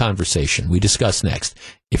 Open conversation. We discuss next.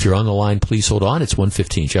 If you're on the line, please hold on. It's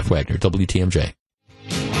 1:15. Jeff Wagner, WTMJ.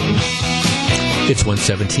 It's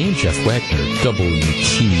 1:17. Jeff Wagner,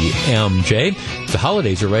 WTMJ. The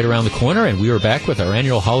holidays are right around the corner, and we are back with our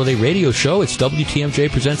annual holiday radio show. It's WTMJ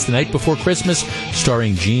Presents The Night Before Christmas,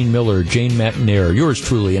 starring Gene Miller, Jane Matinaire, yours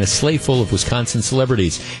truly, and a sleigh full of Wisconsin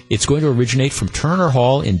celebrities. It's going to originate from Turner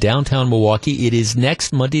Hall in downtown Milwaukee. It is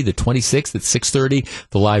next Monday, the 26th at 6:30.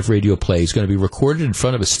 The live radio play is going to be recorded in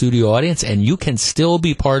front of a studio audience, and you can still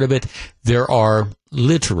be part of it. There are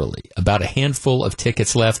literally about a handful of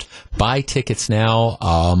tickets left. Buy tickets now.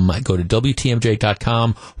 Go to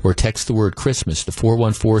WTMJ.com or text the word Christmas to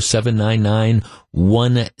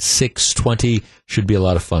 414-799-1620. Should be a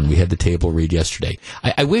lot of fun. We had the table read yesterday.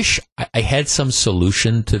 I wish I had some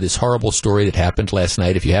solution to this horrible story that happened last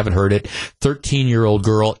night. If you haven't heard it, 13-year-old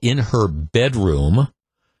girl in her bedroom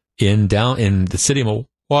in the city of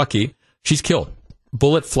Milwaukee. She's killed.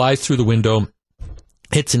 Bullet flies through the window,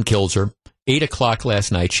 hits and kills her. 8 o'clock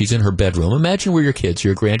last night, she's in her bedroom. Imagine where your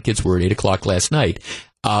grandkids were at 8 o'clock last night.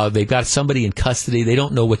 They've got somebody in custody. They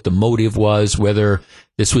don't know what the motive was, whether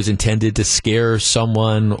this was intended to scare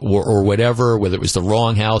someone or whatever, whether it was the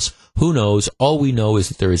wrong house. Who knows? All we know is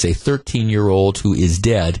that there is a 13-year-old who is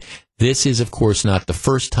dead. This is, of course, not the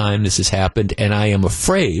first time this has happened, and I am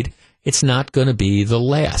afraid it's not going to be the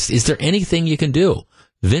last. Is there anything you can do?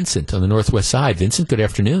 Vincent on the Northwest Side. Vincent, good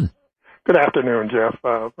afternoon. Good afternoon, Jeff.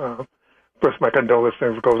 First, my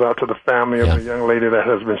condolences goes out to the family of the young lady that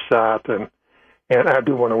has been shot, and I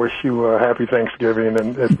do want to wish you a happy Thanksgiving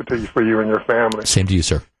and for you and your family. Same to you,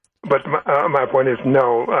 sir. But my point is,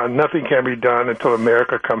 no, nothing can be done until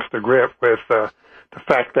America comes to grip with the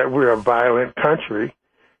fact that we're a violent country,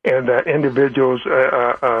 and that individuals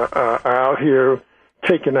are out here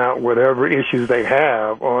taking out whatever issues they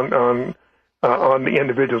have on the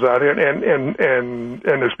individuals out here, and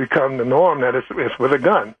it's become the norm that it's with a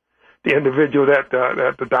gun. The individual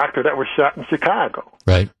the doctor that was shot in Chicago,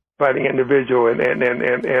 right, by the individual, and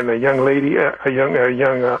a young lady, a young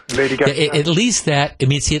lady got shot. At least that. I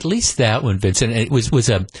mean, at least that one, Vincent. It was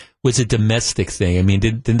a domestic thing. I mean,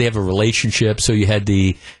 didn't they have a relationship? So you had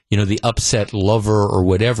the upset lover or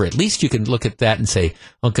whatever. At least you can look at that and say,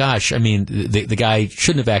 oh gosh, I mean, the guy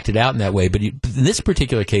shouldn't have acted out in that way. But in this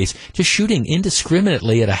particular case, just shooting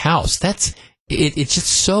indiscriminately at a house, it's just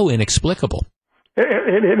so inexplicable.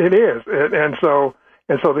 It is, and so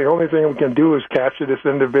the only thing we can do is capture this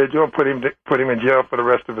individual and put him in jail for the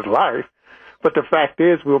rest of his life. But the fact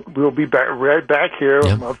is, we'll be right back here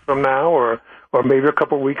a month from now, or maybe a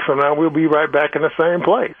couple of weeks from now. We'll be right back in the same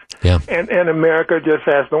place. Yeah. And America just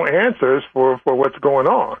has no answers for what's going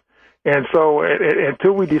on. And so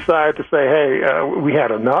until we decide to say, hey, we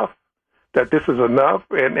had enough, that this is enough,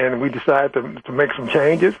 and we decide to make some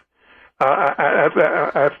changes,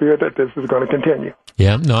 I fear that this is going to continue.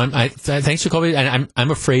 Yeah, no, thanks for calling me. And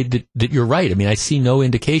I'm afraid that you're right. I mean, I see no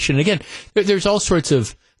indication. And again, there's all sorts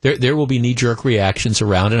of, there will be knee-jerk reactions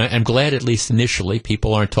around, and I'm glad at least initially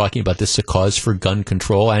people aren't talking about this as a cause for gun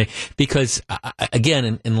control. Because,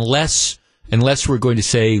 again, unless we're going to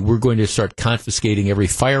say we're going to start confiscating every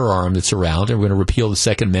firearm that's around and we're going to repeal the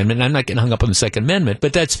Second Amendment, and I'm not getting hung up on the Second Amendment,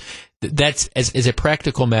 but that's as a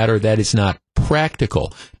practical matter, that is not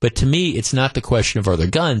practical. But to me, it's not the question of are there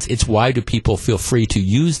guns, it's why do people feel free to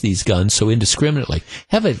use these guns so indiscriminately.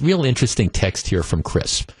 Have a real interesting text here from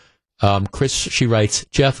Chris. Chris, she writes,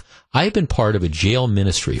 Jeff, I've been part of a jail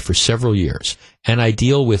ministry for several years, and I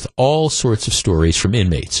deal with all sorts of stories from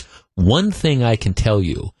inmates. One thing I can tell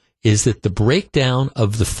you is that the breakdown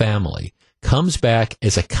of the family comes back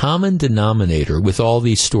as a common denominator with all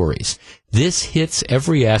these stories. This hits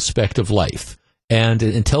every aspect of life. And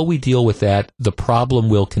until we deal with that, the problem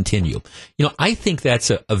will continue. I think that's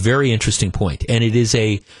a very interesting point, and it's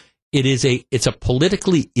a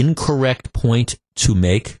politically incorrect point to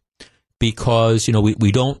make because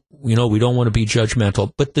we don't want to be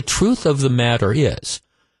judgmental. But the truth of the matter is,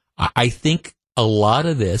 I think a lot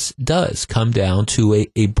of this does come down to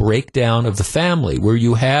a breakdown of the family, where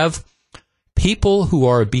you have people who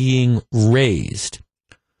are being raised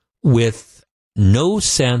with no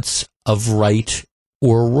sense of right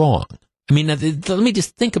or wrong. I mean, let me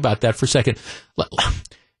just think about that for a second. I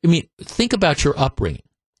mean, think about your upbringing.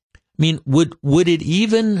 I mean, would it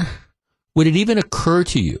even occur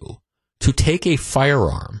to you to take a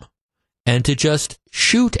firearm and to just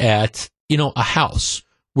shoot at, a house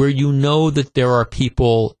where you know that there are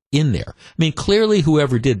people in there? I mean, clearly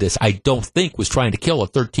whoever did this, I don't think was trying to kill a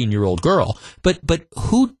 13-year-old girl, but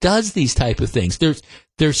who does these type of things?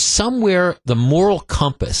 There's somewhere the moral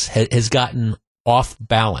compass has gotten off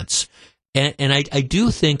balance. And I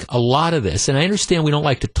do think a lot of this, and I understand we don't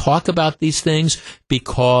like to talk about these things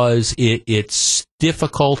because it's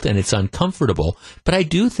difficult and it's uncomfortable, but I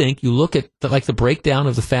do think you look at the breakdown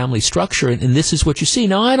of the family structure, and this is what you see.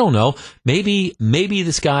 Now, I don't know. Maybe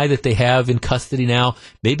this guy that they have in custody now,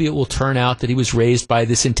 maybe it will turn out that he was raised by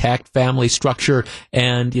this intact family structure,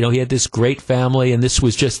 and he had this great family, and this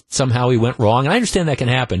was just somehow he went wrong. And I understand that can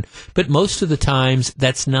happen, but most of the times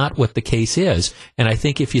that's not what the case is. And I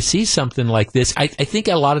think if you see something like this, I think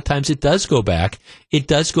a lot of times it does go back. It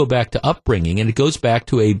does go back to upbringing, and it goes back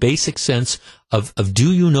to a basic sense of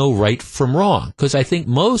do you know right from wrong? Because I think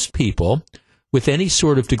most people with any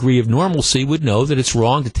sort of degree of normalcy would know that it's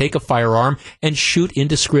wrong to take a firearm and shoot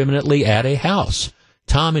indiscriminately at a house.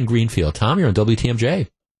 Tom in Greenfield. Tom, you're on WTMJ.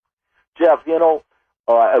 Jeff,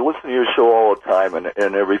 I listen to your show all the time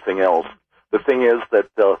and everything else. The thing is that,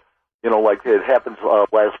 like it happened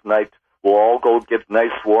last night, we'll all go get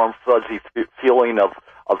nice, warm, fuzzy feeling of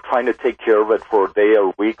trying to take care of it for a day,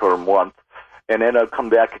 a week, or a month. And then I'll come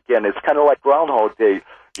back again. It's kind of like Groundhog Day.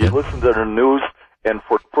 You listen to the news, and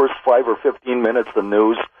for the first 5 or 15 minutes, the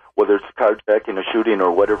news, whether it's carjacking or shooting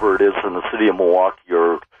or whatever it is in the city of Milwaukee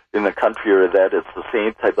or in the country or that, it's the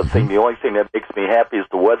same type of thing. The only thing that makes me happy is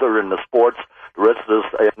the weather and the sports, the rest of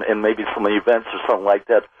this, and maybe some events or something like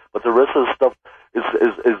that. But the rest of the stuff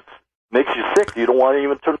is makes you sick. You don't want to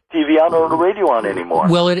even turn the TV on or the radio on anymore.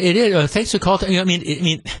 Well, it is. Thanks for calling. I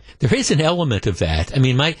mean, there is an element of that. I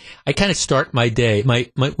mean, I kind of start my day.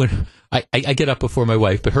 When I get up before my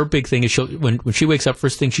wife, but her big thing is when she wakes up,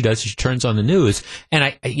 first thing she does is she turns on the news, and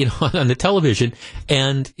I on the television,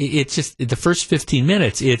 and it's just the first 15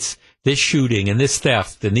 minutes. It's this shooting and this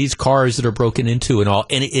theft and these cars that are broken into and all.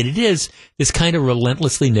 And it is this kind of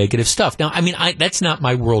relentlessly negative stuff. Now, I mean, that's not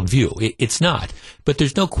my worldview. It's not. But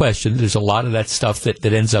there's no question there's a lot of that stuff that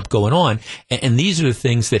ends up going on. And these are the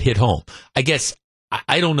things that hit home. I guess,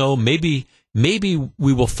 I don't know, maybe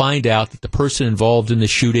we will find out that the person involved in the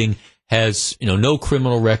shooting has, no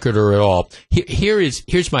criminal record or at all.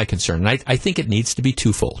 Here's my concern. And I think it needs to be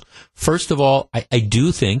twofold. First of all, I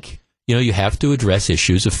do think, you have to address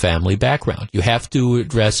issues of family background. You have to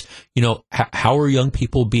address, how are young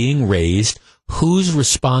people being raised? Who's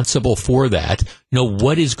responsible for that?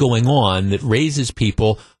 What is going on that raises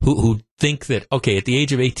people who think that, okay, at the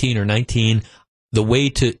age of 18 or 19, the way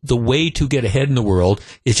to get ahead in the world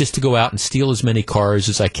is just to go out and steal as many cars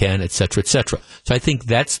as I can, et cetera, et cetera. So I think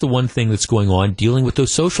that's the one thing that's going on, dealing with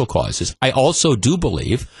those social causes. I also do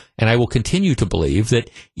believe, and I will continue to believe, that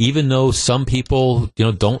even though some people,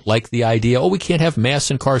 don't like the idea, we can't have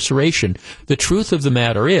mass incarceration, the truth of the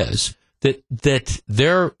matter is that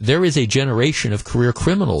there is a generation of career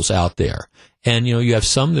criminals out there. And, you have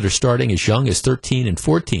some that are starting as young as 13 and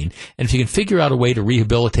 14. And if you can figure out a way to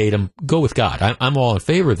rehabilitate them, go with God. I'm all in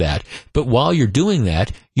favor of that. But while you're doing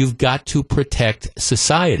that, you've got to protect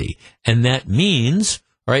society. And that means,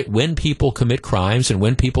 right, when people commit crimes and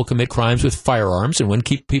when people commit crimes with firearms and when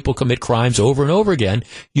people commit crimes over and over again,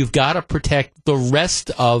 you've got to protect the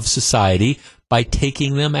rest of society by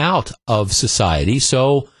taking them out of society.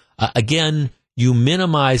 So, again, you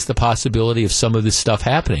minimize the possibility of some of this stuff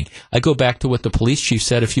happening. I go back to what the police chief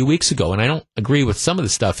said a few weeks ago, and I don't agree with some of the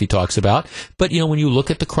stuff he talks about, but, when you look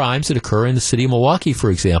at the crimes that occur in the city of Milwaukee, for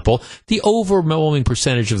example, the overwhelming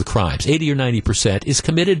percentage of the crimes, 80 or 90%, is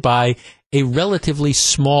committed by a relatively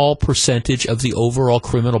small percentage of the overall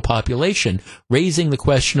criminal population, raising the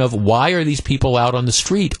question of why are these people out on the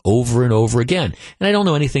street over and over again? And I don't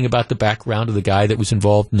know anything about the background of the guy that was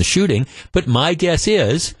involved in the shooting, but my guess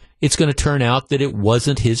is it's going to turn out that it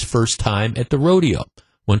wasn't his first time at the rodeo.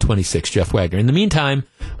 126, Jeff Wagner. In the meantime,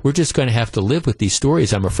 we're just going to have to live with these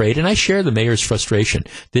stories, I'm afraid, and I share the mayor's frustration.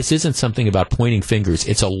 This isn't something about pointing fingers.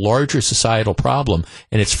 It's a larger societal problem,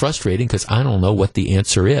 and it's frustrating because I don't know what the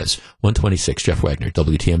answer is. 126, Jeff Wagner,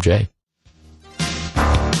 WTMJ.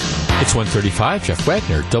 It's 1:35, Jeff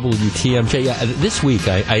Wagner, WTMJ. Yeah, this week,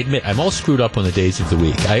 I admit, I'm all screwed up on the days of the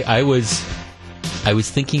week. I was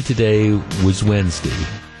thinking today was Wednesday,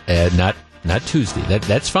 not Tuesday.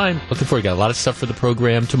 That's fine. Looking forward. Got a lot of stuff for the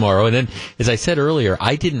program tomorrow. And then, as I said earlier,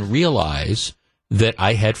 I didn't realize that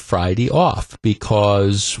I had Friday off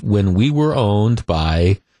because when we were owned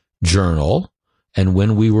by Journal and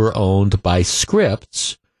when we were owned by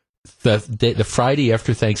Scripps, the Friday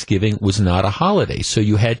after Thanksgiving was not a holiday. So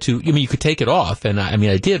you had to, you could take it off. And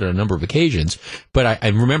I did on a number of occasions. But I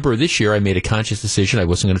remember this year I made a conscious decision I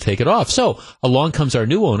wasn't going to take it off. So along comes our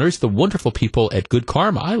new owners, the wonderful people at Good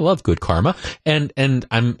Karma. I love Good Karma. And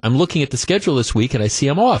I'm looking at the schedule this week and I see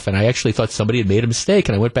I'm off. And I actually thought somebody had made a mistake.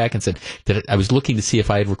 And I went back and said that I was looking to see if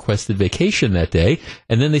I had requested vacation that day.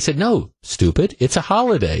 And then they said, no, stupid. It's a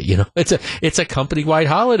holiday. It's a company-wide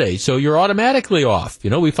holiday. So you're automatically off.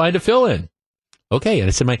 We find a fill-in. Okay, and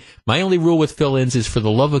I said my only rule with fill-ins is, for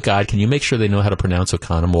the love of God, can you make sure they know how to pronounce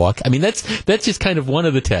Oconomowoc? That's just kind of one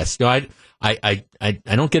of the tests. I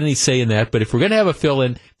don't get any say in that, but if we're going to have a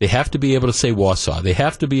fill-in, they have to be able to say Wausau. They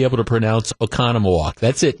have to be able to pronounce Oconomowoc.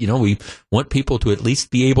 That's it. We want people to at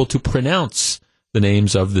least be able to pronounce the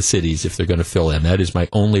names of the cities if they're going to fill in. That is my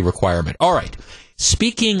only requirement. All right.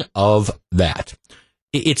 Speaking of that,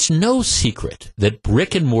 it's no secret that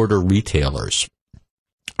brick-and-mortar retailers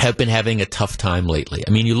have been having a tough time lately.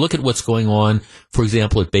 You look at what's going on, for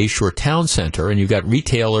example, at Bayshore Town Center, and you've got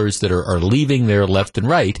retailers that are leaving there left and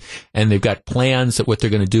right, and they've got plans that what they're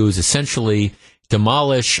going to do is essentially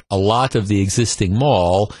demolish a lot of the existing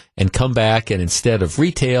mall and come back, and instead of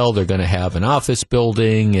retail, they're going to have an office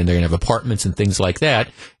building, and they're going to have apartments and things like that.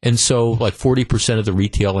 And so like 40% of the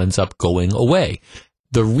retail ends up going away.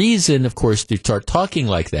 The reason, of course, to start talking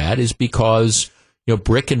like that is because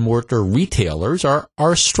brick and mortar retailers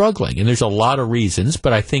are struggling. And there's a lot of reasons,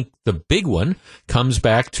 but I think the big one comes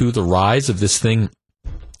back to the rise of this thing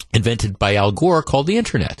invented by Al Gore called the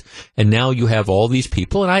internet. And now you have all these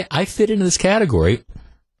people, and I fit into this category,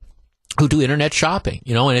 who do internet shopping,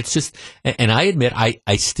 and it's just, and I admit,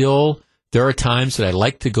 I still, there are times that I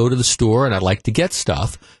like to go to the store and I like to get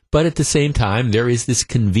stuff, but at the same time, there is this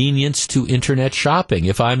convenience to internet shopping.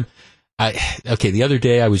 The other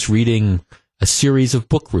day I was reading a series of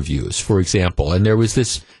book reviews, for example, and there was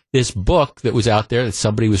this book that was out there that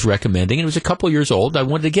somebody was recommending, and it was a couple years old. I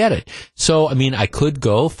wanted to get it. So, I could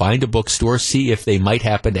go find a bookstore, see if they might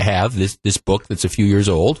happen to have this book that's a few years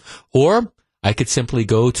old, or I could simply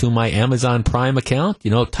go to my Amazon Prime account,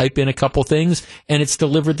 type in a couple things, and it's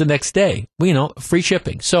delivered the next day. Free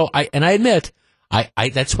shipping. So I admit,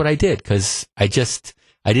 that's what I did, because I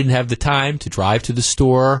didn't have the time to drive to the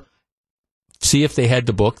store, see if they had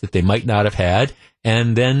the book that they might not have had,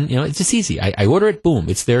 and then, it's just easy. I order it, boom,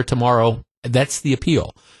 it's there tomorrow. That's the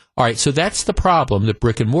appeal. All right, so that's the problem that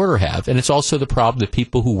brick and mortar have, and it's also the problem that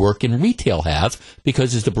people who work in retail have,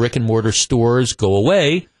 because as the brick and mortar stores go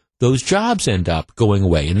away, those jobs end up going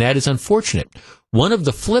away, and that is unfortunate. One of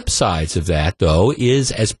the flip sides of that, though,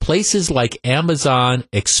 is as places like Amazon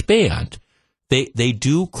expand, they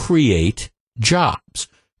do create jobs.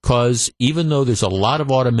 Because even though there's a lot of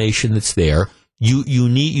automation that's there,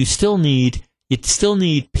 you still need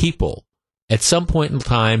people at some point in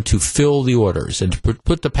time to fill the orders and to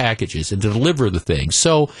put the packages and to deliver the things.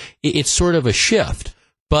 So it's sort of a shift.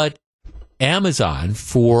 But Amazon,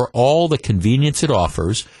 for all the convenience it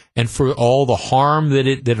offers and for all the harm that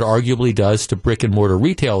it arguably does to brick and mortar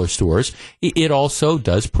retailer stores, it also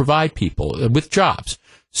does provide people with jobs.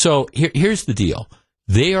 So here's the deal.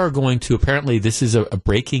 They are going to, apparently this is a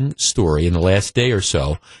breaking story in the last day or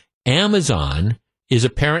so, Amazon is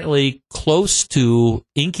apparently close to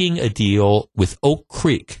inking a deal with Oak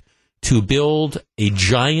Creek to build a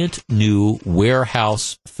giant new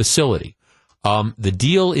warehouse facility. The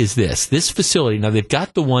deal is this facility, now they've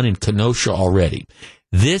got the one in Kenosha already.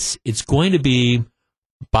 It's going to be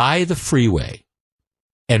by the freeway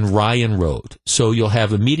and Ryan Road, so you'll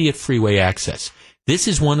have immediate freeway access. This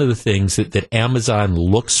is one of the things that Amazon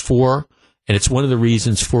looks for And it's one of the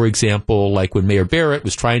reasons, for example, like when Mayor Barrett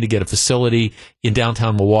was trying to get a facility in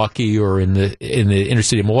downtown Milwaukee or in the inner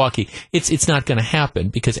city of Milwaukee, it's not going to happen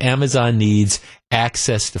because Amazon needs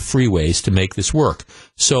access to freeways to make this work.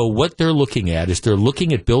 So what they're looking at is they're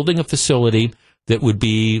looking at building a facility that would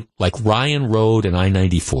be like Ryan Road and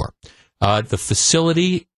I-94. The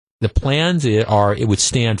facility, the plans are it would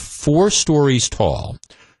stand 4 stories tall.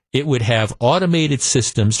 It would have automated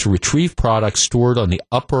systems to retrieve products stored on the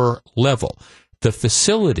upper level. The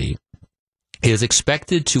facility is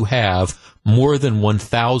expected to have more than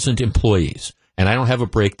 1,000 employees. And I don't have a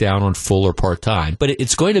breakdown on full or part-time, but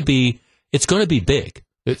it's going to be big.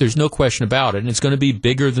 There's no question about it. And it's going to be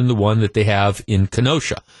bigger than the one that they have in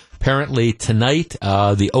Kenosha. Apparently tonight,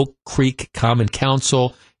 the Oak Creek Common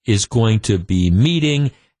Council is going to be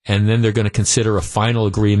meeting, and then they're going to consider a final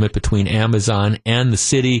agreement between Amazon and the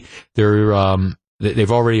city.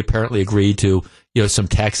 They've already apparently agreed to, some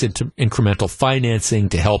tax incremental financing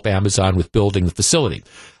to help Amazon with building the facility.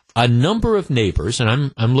 A number of neighbors,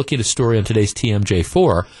 and I'm looking at a story on today's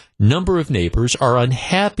TMJ4, number of neighbors are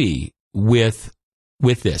unhappy with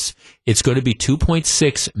this. It's going to be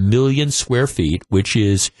 2.6 million square feet, which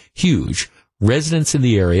is huge. Residents in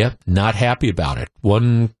the area not happy about it.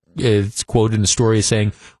 One is quoted in the story as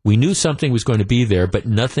saying, "We knew something was going to be there, but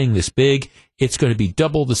nothing this big. It's going to be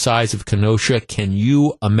double the size of Kenosha. Can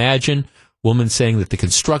you imagine?" Woman saying that the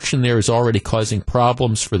construction there is already causing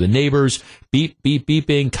problems for the neighbors. Beep, beep,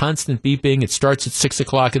 beeping, constant beeping. It starts at 6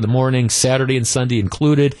 o'clock in the morning, Saturday and Sunday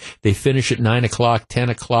included. They finish at 9 o'clock, 10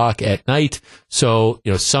 o'clock at night. So,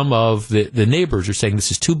 some of the neighbors are saying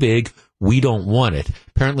this is too big. We don't want it.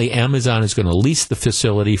 Apparently, Amazon is going to lease the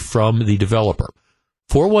facility from the developer.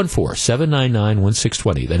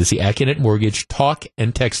 414-799-1620. That is the Accunet Mortgage talk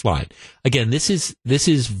and text line. Again, this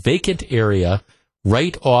is vacant area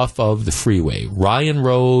right off of the freeway, Ryan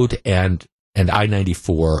Road and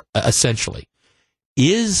I-94, essentially.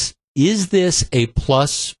 Is this a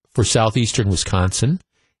plus for southeastern Wisconsin?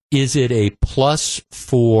 Is it a plus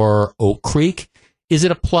for Oak Creek? Is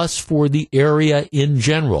it a plus for the area in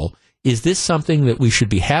general? Is this something that we should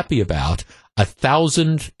be happy about?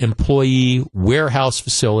 1,000-employee warehouse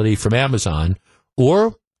facility from Amazon?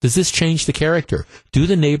 Or does this change the character? Do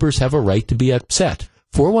the neighbors have a right to be upset?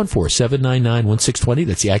 414-799-1620.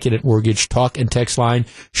 That's the Accunet Mortgage talk and text line.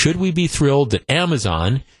 Should we be thrilled that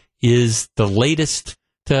Amazon is the latest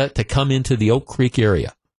to come into the Oak Creek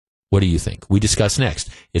area? What do you think? We discuss next.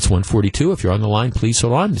 It's 1:42. If you're on the line, please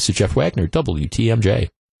hold on. This is Jeff Wagner, WTMJ.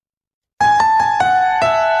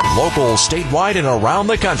 Local, statewide, and around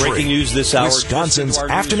the country. Breaking news this hour. Wisconsin's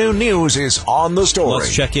afternoon news is on the story.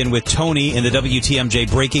 Let's check in with Tony in the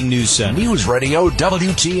WTMJ Breaking News Center. News Radio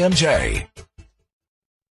WTMJ.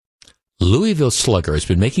 Louisville Slugger has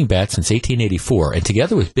been making bats since 1884, and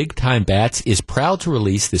together with Big Time Bats is proud to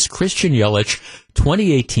release this Christian Yelich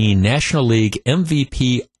 2018 National League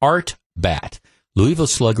MVP Art Bat. Louisville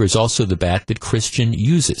Slugger is also the bat that Christian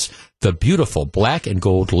uses. The beautiful black and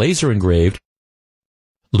gold laser engraved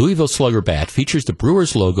Louisville Slugger bat features the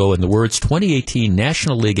Brewers logo and the words 2018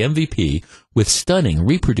 National League MVP with stunning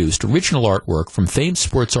reproduced original artwork from famed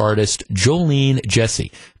sports artist Jolene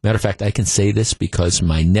Jesse. Matter of fact, I can say this because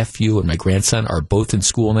my nephew and my grandson are both in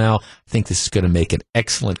school now. I think this is going to make an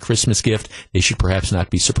excellent Christmas gift. They should perhaps not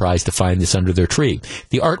be surprised to find this under their tree.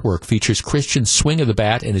 The artwork features Christian's swing of the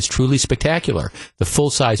bat and is truly spectacular. The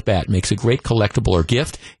full-size bat makes a great collectible or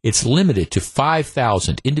gift. It's limited to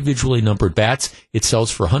 5,000 individually numbered bats. It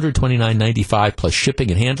sells for $129.95 plus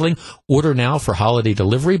shipping and handling. Order now for holiday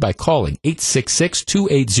delivery by calling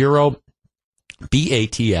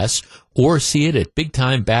 866-280-BATS or see it at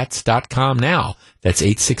BigTimeBats.com now. That's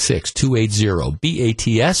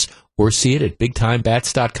 866-280-BATS or see it at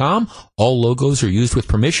BigTimeBats.com. All logos are used with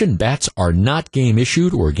permission. Bats are not game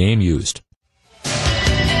issued or game used.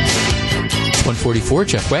 144,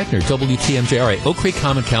 Jeff Wagner, WTMJ. All right, Oak Creek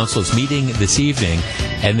Common Council is meeting this evening,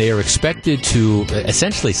 and they are expected to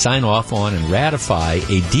essentially sign off on and ratify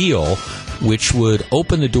a deal which would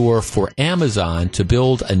open the door for Amazon to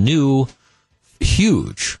build a new,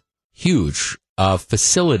 huge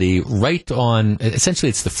facility right on, essentially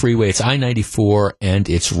it's the freeway, it's I-94 and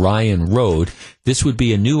it's Ryan Road. This would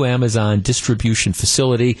be a new Amazon distribution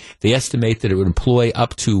facility. They estimate that it would employ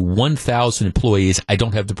up to 1,000 employees. I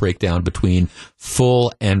don't have the breakdown between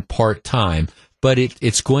full and part-time, but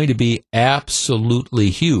it's going to be absolutely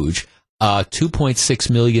huge. 2.6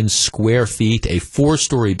 million square feet, a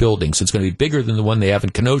 4-story building, so it's going to be bigger than the one they have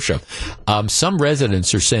in Kenosha. Some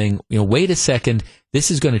residents are saying, wait a second,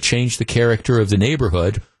 this is going to change the character of the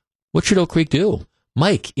neighborhood. What should Oak Creek do?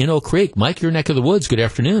 Mike, in Oak Creek. Mike, your neck of the woods. Good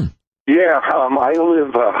afternoon. Yeah, I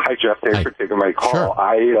live. Hi, Jeff. Thanks for taking my call. Sure.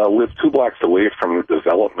 I live 2 blocks away from the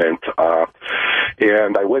development,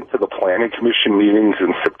 and I went to the Planning Commission meetings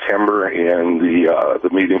in September and the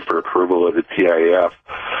meeting for approval of the TIF.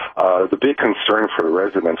 The big concern for the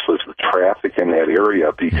residents was the traffic in that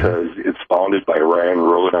area because it's bounded by Ryan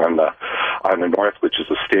Road on the north, which is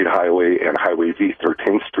a state highway, and Highway V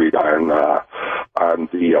 13th Street on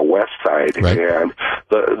the west side. Right. And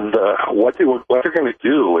what they're going to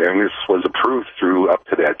do, and this was approved through up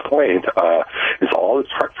to that point, is all the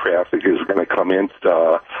truck traffic is going to come in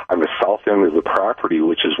on the south end of the property,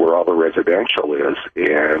 which is where all the residential is.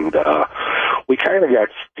 And we kind of got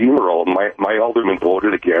steamrolled. My alderman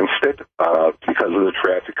voted against it because of the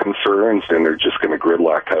traffic concerns, and they're just going to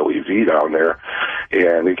gridlock Highway V down there.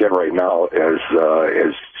 And again, right now, as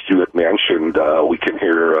you had mentioned, we can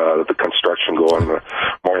hear the construction going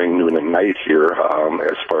morning, noon, and night here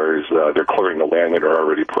as far as they're clearing the land and are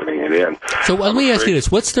already putting it in. So let me ask you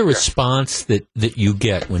this. What's the response that you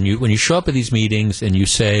get when you show up at these meetings and you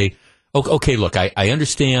say, okay, look, I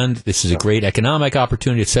understand this is a great economic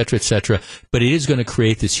opportunity, et cetera, but it is going to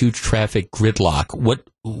create this huge traffic gridlock. What,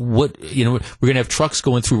 we're going to have trucks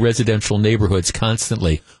going through residential neighborhoods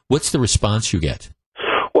constantly. What's the response you get?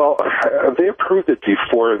 Well, they approved it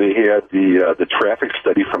before they had the traffic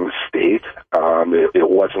study from the state. It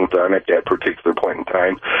wasn't done at that particular point in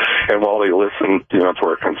time. And while they listened, to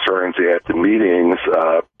our concerns at the meetings,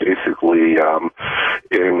 basically,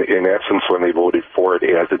 in essence, when they voted for it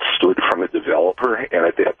as it stood from the developer, and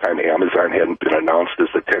at that time Amazon hadn't been announced as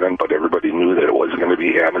the tenant, but everybody knew that it wasn't going to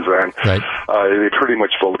be Amazon. Right. They pretty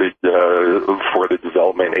much voted for the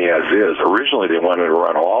development as is. Originally, they wanted to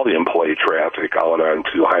run all the employee traffic out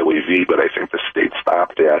onto Highway V, but I think the state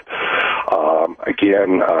stopped that.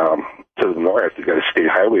 To the north, you got a state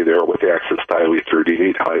highway there with access to Highway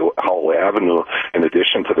 38, Howell Avenue, in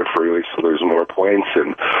addition to the freeway, so there's more points.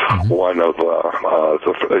 And one of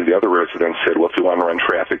the other residents said, well, if you want to run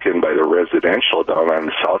traffic in by the residential down on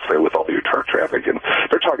the south side with all your truck traffic, and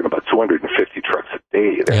they're talking about 250 trucks a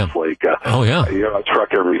day. That's like a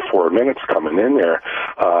truck every 4 minutes coming in there.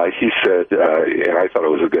 He said, and I thought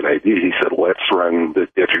it was a good idea, he said, let's run,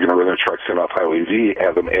 if you're going to run the trucks in off Highway V,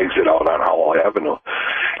 have them exit out on Howell Avenue.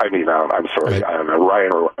 On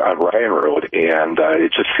Ryan Road, and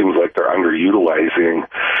it just seems like they're underutilizing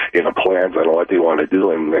plans on what they want to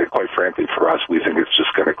do, and quite frankly, for us, we think it's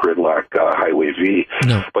just going to gridlock Highway V.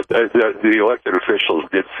 No. But the elected officials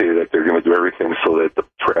did say that they're going to do everything so that the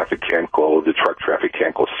truck traffic can't go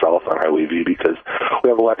south on Highway V, because we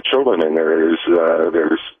have a lot of children in there.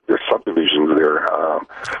 There's subdivisions there.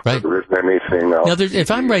 Right. There isn't anything else. Now,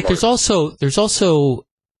 if I'm right,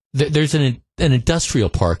 there's an industrial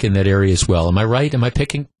park in that area as well. Am I right? Am I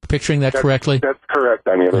picturing that correctly? That's correct.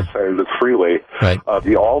 On the other side of the freeway, right.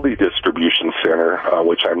 The Aldi distribution center,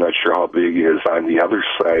 which I'm not sure how big, is on the other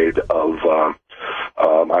side of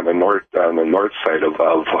on the north side of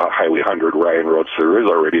Highway 100 Ryan Road. So there is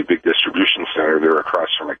already a big distribution center there across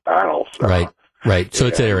from McDonald's. Right. So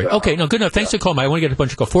it's that area. Okay. No, good enough. Thanks for calling. I want to get a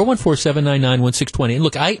bunch of calls. 414-799-1620. And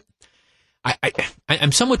look,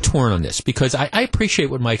 I'm somewhat torn on this because I appreciate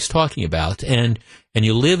what Mike's talking about, and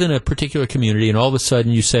you live in a particular community, and all of a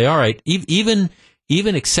sudden you say, all right, even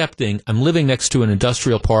accepting I'm living next to an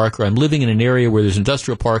industrial park, or I'm living in an area where there's an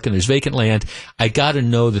industrial park and there's vacant land, I got to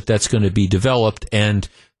know that that's going to be developed, and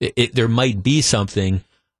there might be something.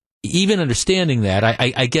 Even understanding that,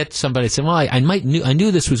 I get somebody saying, well, I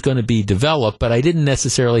knew this was going to be developed, but I didn't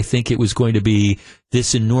necessarily think it was going to be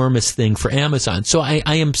this enormous thing for Amazon. So I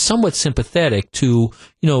am somewhat sympathetic to,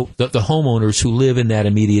 the homeowners who live in that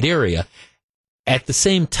immediate area. At the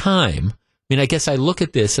same time, I guess I look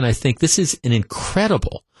at this and I think this is an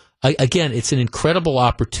incredible, it's an incredible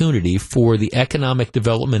opportunity for the economic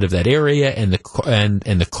development of that area and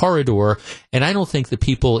the corridor. And I don't think the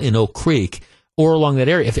people in Oak Creek or along that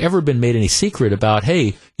area have ever been made any secret about,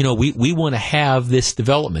 hey, we want to have this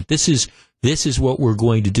development. This is what we're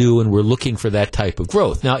going to do, and we're looking for that type of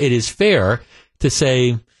growth. Now, it is fair to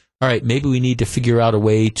say, all right, maybe we need to figure out a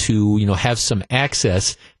way to, have some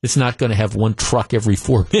access that's not going to have one truck every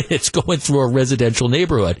 4 minutes going through a residential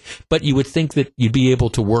neighborhood. But you would think that you'd be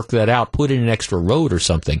able to work that out, put in an extra road or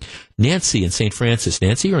something. Nancy in St. Francis.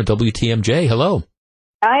 Nancy, you're on WTMJ. Hello.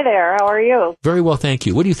 Hi there. How are you? Very well, thank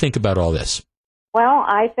you. What do you think about all this? Well,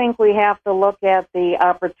 I think we have to look at the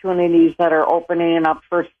opportunities that are opening up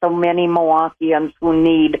for so many Milwaukeeans who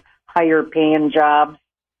need higher paying jobs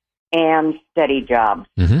and steady jobs.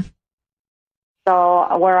 Mm-hmm.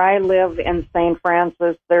 So where I live in St.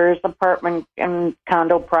 Francis, there's apartment and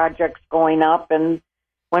condo projects going up, and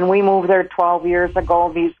When we moved there 12 years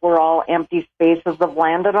ago, these were all empty spaces of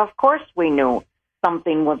land, and of course we knew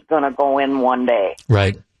something was going to go in one day.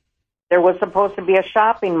 Right. There was supposed to be a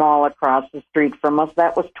shopping mall across the street from us.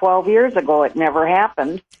 That was 12 years ago. It never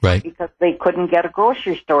happened. Right. Because they couldn't get a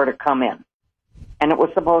grocery store to come in. And it was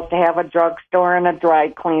supposed to have a drugstore and a dry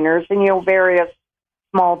cleaners and, various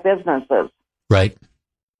small businesses. Right.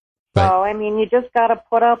 So, I mean, you just got to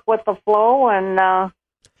put up with the flow and...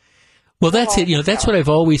 well, that's it. That's what I've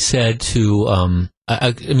always said to...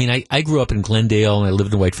 I grew up in Glendale and I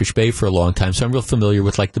lived in Whitefish Bay for a long time, so I'm real familiar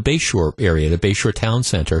with like the Bayshore area, the Bayshore Town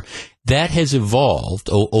Center. That has evolved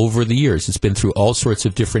over the years. It's been through all sorts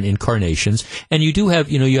of different incarnations, and you do have,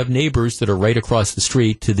 you have neighbors that are right across the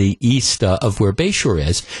street to the east of where Bayshore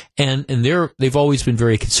is, and they've always been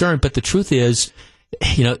very concerned. But the truth is,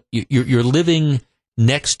 you're living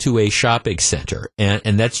next to a shopping center,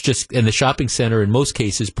 and that's and the shopping center in most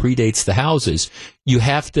cases predates the houses. You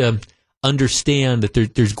have to understand that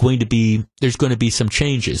there's going to be some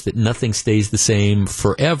changes, that nothing stays the same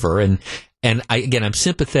forever. And I'm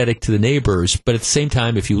sympathetic to the neighbors, but at the same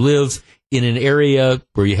time, if you live in an area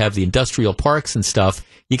where you have the industrial parks and stuff,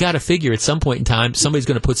 you got to figure at some point in time somebody's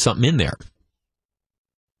going to put something in there.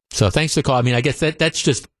 So thanks for the call. I mean, I guess that's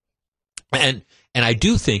just and I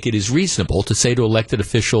do think it is reasonable to say to elected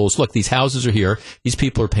officials, look, these houses are here, these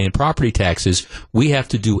people are paying property taxes. We have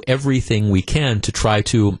to do everything we can to try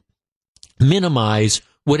to minimize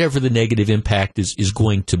whatever the negative impact is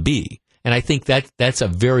going to be. And I think that's a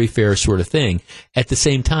very fair sort of thing. At the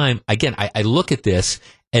same time, again, I look at this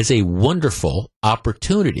as a wonderful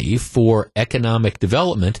opportunity for economic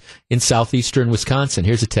development in southeastern Wisconsin.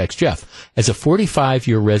 Here's a text. Jeff, as a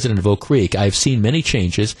 45-year resident of Oak Creek, I've seen many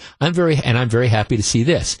changes. I'm very happy to see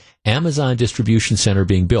this. Amazon distribution center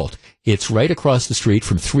being built. It's right across the street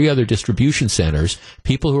from 3 other distribution centers.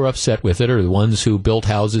 People who are upset with it are the ones who built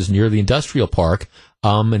houses near the industrial park,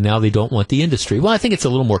 and now they don't want the industry. Well, I think it's a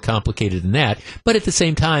little more complicated than that, but at the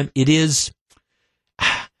same time, it is.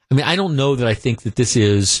 I mean, I don't know that I think that this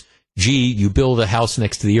is, you build a house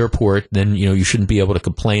next to the airport, then, you shouldn't be able to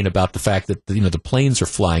complain about the fact that, the planes are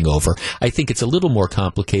flying over. I think it's a little more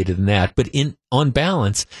complicated than that. But on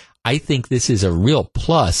balance, I think this is a real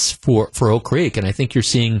plus for Oak Creek. And I think you're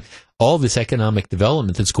seeing all this economic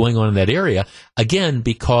development that's going on in that area, again,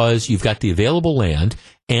 because you've got the available land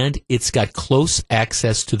and it's got close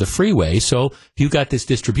access to the freeway. So if you've got this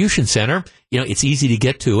distribution center, it's easy to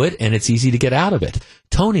get to it and it's easy to get out of it.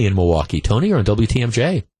 Tony in Milwaukee. Tony, you're on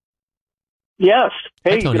WTMJ. Yes.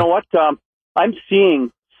 Hey, Hi, you know what? I'm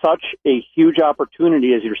seeing such a huge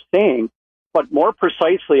opportunity, as you're saying, but more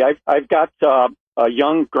precisely, I've got a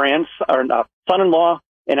young son-in-law,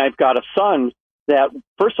 and I've got a son that,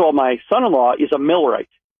 first of all, my son-in-law is a millwright.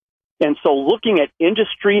 And so looking at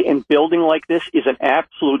industry and building like this is an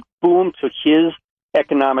absolute boom to his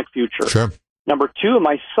economic future. Sure. Number 2,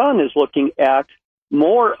 my son is looking at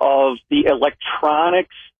more of the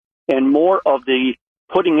electronics and more of the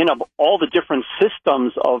putting in of all the different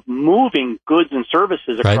systems of moving goods and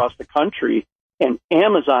services across the country. And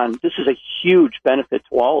Amazon, this is a huge benefit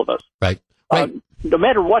to all of us. Right. No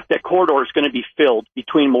matter what, that corridor is going to be filled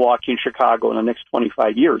between Milwaukee and Chicago in the next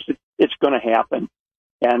 25 years. It's going to happen.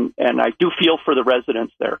 And I do feel for the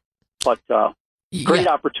residents there. But great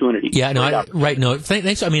opportunity. Yeah, no, right. No,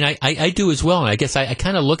 thanks. I mean, I do as well. And I guess I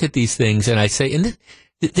kind of look at these things and I say, and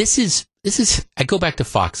this is, I go back to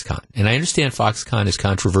Foxconn, and I understand Foxconn is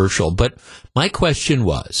controversial, but my question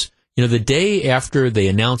was, the day after they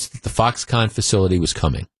announced that the Foxconn facility was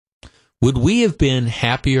coming, would we have been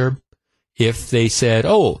happier if they said,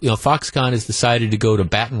 Foxconn has decided to go to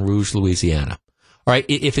Baton Rouge, Louisiana? All right,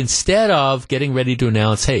 if instead of getting ready to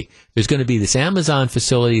announce, hey, there's going to be this Amazon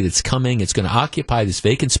facility that's coming, it's going to occupy this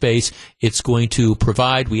vacant space, it's going to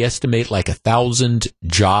provide, we estimate, like 1,000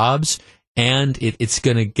 jobs, and it's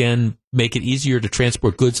going to, again, make it easier to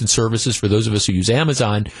transport goods and services for those of us who use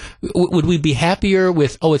Amazon, would we be happier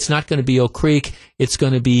with, it's not going to be Oak Creek, it's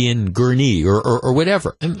going to be in Gurnee or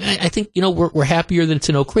whatever? I think, we're happier that it's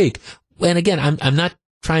in Oak Creek. And again, I'm not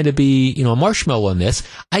trying to be, a marshmallow on this.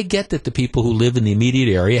 I get that the people who live in the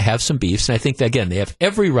immediate area have some beefs, and I think that, again, they have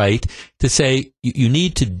every right to say you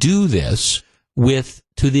need to do this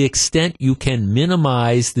to the extent you can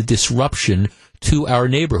minimize the disruption to our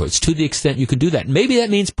neighborhoods, to the extent you can do that. Maybe that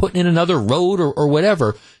means putting in another road or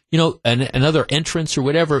whatever, another entrance or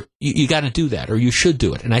whatever. You got to do that, or you should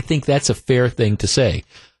do it. And I think that's a fair thing to say.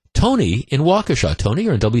 Tony in Waukesha. Tony,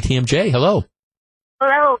 you're in WTMJ. Hello.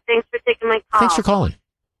 Hello. Thanks for taking my call. Thanks for calling.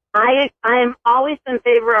 I'm always in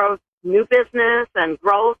favor of new business and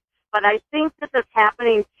growth, but I think this is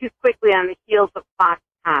happening too quickly on the heels of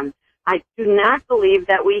Foxconn. I do not believe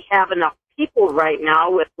that we have enough people right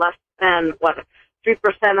now with less than, 3%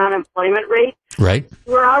 unemployment rate. Right.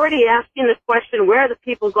 We're already asking this question, where are the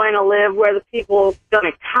people going to live? Where are the people going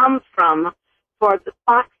to come from for the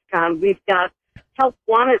Foxconn? We've got help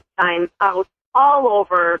wanted signs out all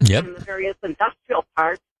over in the various industrial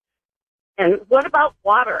parks. And what about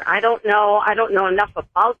water? I don't know enough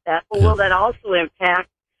about that, but will that also impact,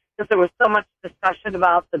 because there was so much discussion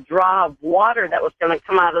about the draw of water that was going to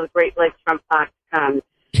come out of the Great Lakes from Foxconn.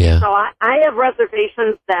 Yeah. So I have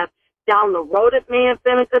reservations that down the road it may have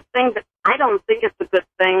been a good thing, but I don't think it's a good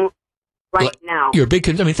thing now. You're a big,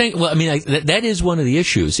 that is one of the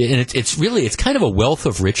issues, and it's kind of a wealth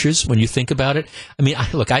of riches when you think about it. I mean,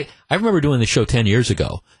 I remember doing the show 10 years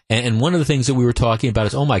ago, and one of the things that we were talking about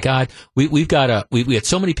is, oh my God, we had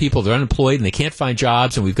so many people that are unemployed and they can't find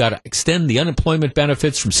jobs, and we've got to extend the unemployment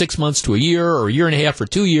benefits from 6 months to a year or a year and a half or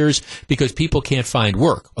 2 years because people can't find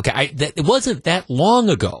work. Okay, it wasn't that long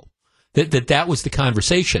ago that was the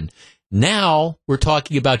conversation. Now we're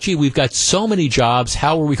talking about, we've got so many jobs.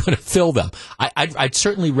 How are we going to fill them? I'd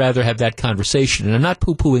certainly rather have that conversation. And I'm not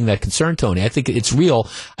poo-pooing that concern, Tony. I think it's real.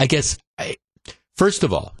 I guess, first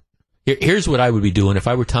of all, here's what I would be doing if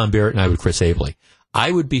I were Tom Barrett and I were Chris Abley.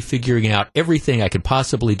 I would be figuring out everything I could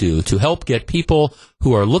possibly do to help get people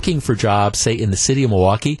who are looking for jobs, say in the city of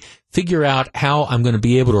Milwaukee, figure out how I'm going to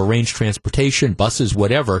be able to arrange transportation, buses,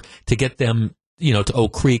 whatever, to get them to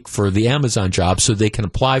Oak Creek for the Amazon job so they can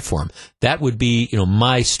apply for them. That would be,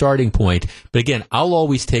 my starting point. But again, I'll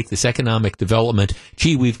always take this economic development.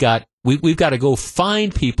 We've got to go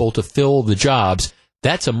find people to fill the jobs.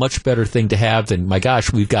 That's a much better thing to have than, my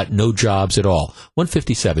gosh, we've got no jobs at all.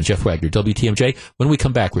 157, Jeff Wagner, WTMJ. When we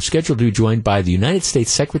come back, we're scheduled to be joined by the United States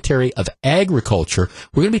Secretary of Agriculture.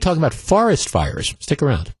 We're going to be talking about forest fires. Stick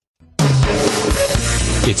around.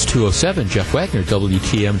 It's 2:07, Jeff Wagner,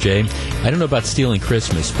 WTMJ. I don't know about stealing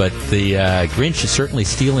Christmas, but the Grinch is certainly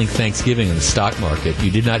stealing Thanksgiving in the stock market.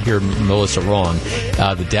 You did not hear Melissa wrong.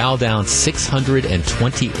 The Dow down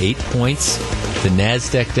 628 points. The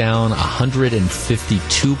NASDAQ down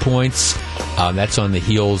 152 points. That's on the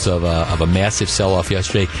heels of a massive sell-off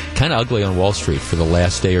yesterday. Kind of ugly on Wall Street for the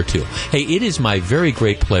last day or two. Hey, it is my very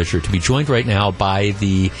great pleasure to be joined right now by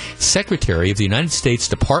the Secretary of the United States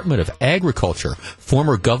Department of Agriculture,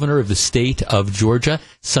 former governor of the state of Georgia,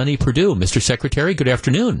 Sonny Perdue. Mr. Secretary, good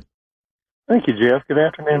afternoon. Thank you, Jeff. Good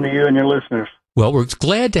afternoon to you and your listeners. Well, we're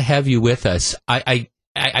glad to have you with us.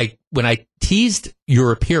 When I teased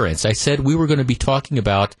your appearance, I said we were going to be talking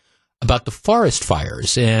about the forest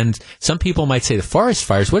fires, and some people might say the forest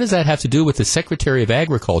fires. What does that have to do with the Secretary of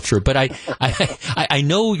Agriculture? But I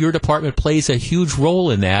know your department plays a huge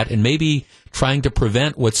role in that, and maybe trying to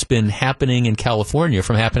prevent what's been happening in California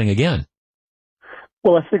from happening again.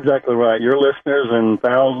 Well, that's exactly right. Your listeners and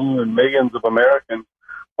thousands and millions of Americans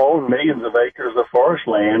own millions of acres of forest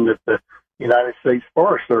land that the United States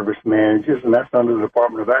Forest Service manages, and that's under the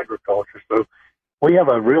Department of Agriculture. So we have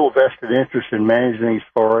a real vested interest in managing these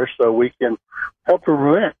forests so we can help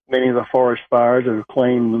prevent many of the forest fires that have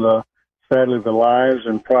claimed, sadly, the lives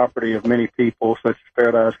and property of many people, such as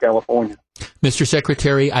Paradise, California. Mr.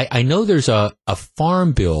 Secretary, I know there's a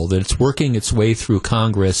farm bill that's working its way through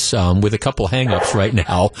Congress with a couple hang-ups right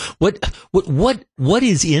now. What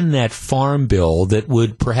is in that farm bill that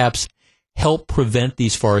would perhaps help prevent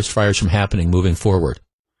these forest fires from happening moving forward?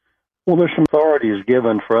 Well, there's some authorities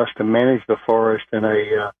given for us to manage the forest in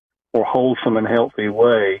a more wholesome and healthy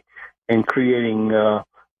way, and creating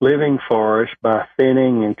living forests by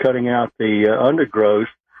thinning and cutting out the undergrowth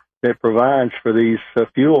that provides for these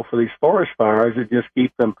fuel for these forest fires that just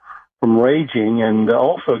keep them from raging, and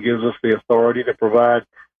also gives us the authority to provide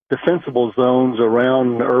defensible zones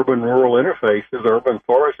around urban-rural interfaces, urban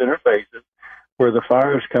forest interfaces, where the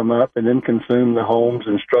fires come up and then consume the homes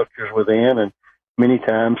and structures within, and many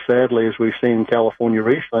times, sadly, as we've seen in California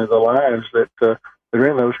recently, the lives that are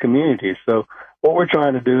in those communities. So what we're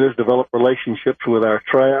trying to do is develop relationships with our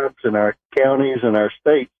tribes and our counties and our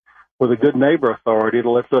states with a good neighbor authority that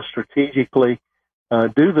lets us strategically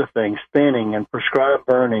do the things, thinning and prescribed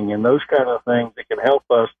burning and those kind of things that can help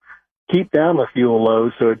us keep down the fuel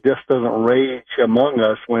load so it just doesn't rage among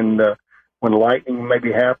us when lightning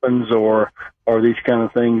maybe happens or these kind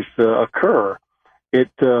of things occur.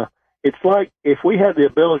 It's like if we had the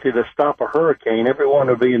ability to stop a hurricane, everyone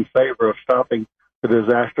would be in favor of stopping the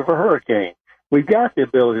disaster of a hurricane. We've got the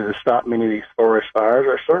ability to stop many of these forest fires,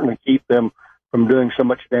 or certainly keep them from doing so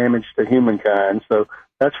much damage to humankind. So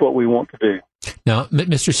that's what we want to do. Now,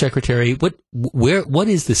 Mr. Secretary, what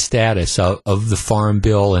is the status of the Farm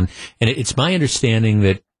Bill? And it's my understanding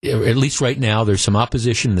that, at least right now, there's some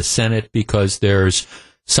opposition in the Senate because there's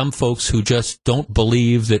some folks who just don't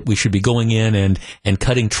believe that we should be going in and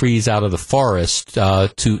cutting trees out of the forest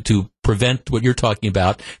to prevent what you're talking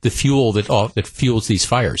about, the fuel that fuels these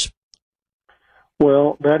fires.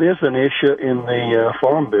 Well, that is an issue in the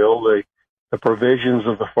Farm Bill. The provisions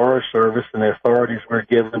of the Forest Service and the authorities we're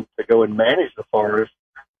given to go and manage the forest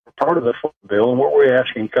are part of the Farm Bill. And what we're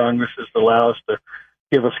asking Congress is to allow us to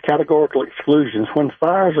give us categorical exclusions. When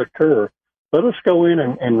fires occur, let us go in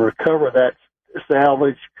and recover that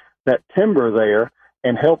salvage, that timber there,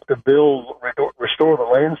 and help to restore the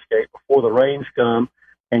landscape before the rains come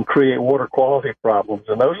and create water quality problems.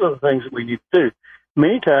 And those are the things that we need to do.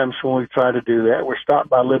 Many times when we try to do that, we're stopped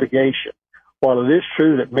by litigation. While it is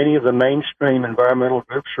true that many of the mainstream environmental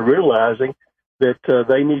groups are realizing that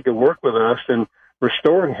they need to work with us in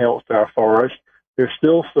restoring health to our forests, there's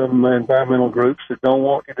still some environmental groups that don't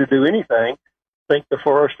want you to do anything, think the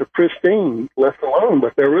forests are pristine, left alone,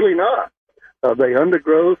 but they're really not. They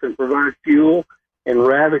undergrowth and provide fuel and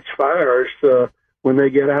ravage fires when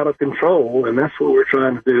they get out of control, and that's what we're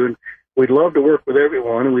trying to do. And we'd love to work with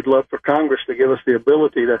everyone, and we'd love for Congress to give us the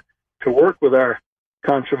ability to work with our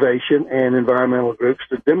conservation and environmental groups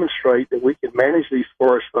to demonstrate that we can manage these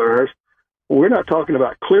forest fires. We're not talking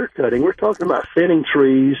about clear cutting. We're talking about thinning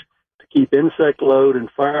trees to keep insect load and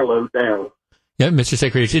fire load down. Yeah, Mr.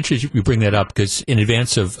 Secretary, it's interesting you bring that up because in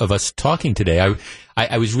advance of us talking today,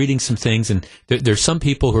 I was reading some things, and there's some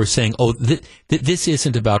people who are saying, this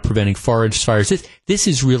isn't about preventing forest fires. This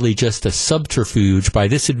is really just a subterfuge by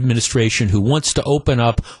this administration who wants to open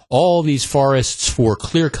up all these forests for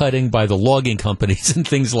clear cutting by the logging companies and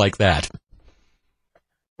things like that.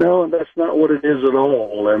 No, that's not what it is at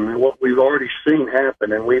all. I mean, what we've already seen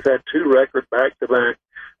happen, and we've had 2 record back-to-back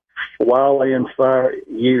wildland fire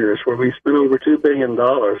years where we spent over $2 billion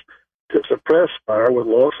to suppress fire with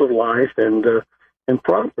loss of life and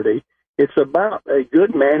property. It's about a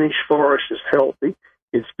good managed forest is healthy.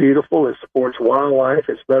 It's beautiful. It supports wildlife.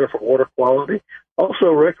 It's better for water quality.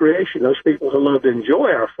 Also recreation. Those people who love to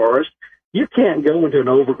enjoy our forest, you can't go into an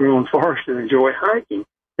overgrown forest and enjoy hiking.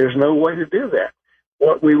 There's no way to do that.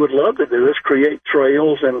 What we would love to do is create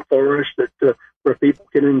trails and forests that where people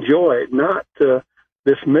can enjoy it, not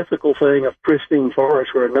this mythical thing of pristine forest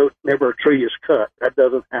where never a tree is cut. That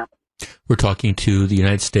doesn't happen. We're talking to the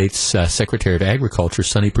United States Secretary of Agriculture,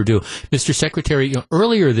 Sonny Perdue. Mr. Secretary,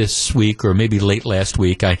 earlier this week, or maybe late last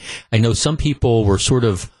week, I know some people were sort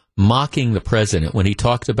of mocking the president when he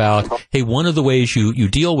talked about, hey, one of the ways you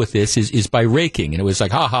deal with this is by raking. And it was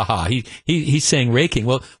like, ha, ha, ha. He's saying raking.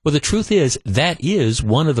 Well, the truth is that is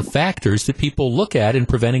one of the factors that people look at in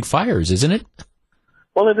preventing fires, isn't it?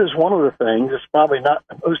 Well, it is one of the things. It's probably not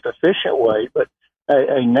the most efficient way, but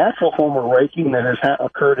a natural form of raking that has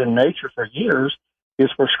occurred in nature for years is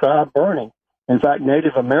prescribed burning. In fact,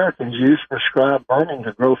 Native Americans used prescribed burning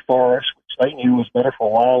to grow forests, which they knew was better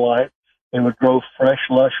for wildlife. They would grow fresh,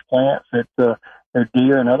 lush plants that their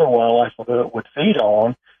deer and other wildlife would feed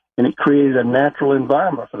on, and it created a natural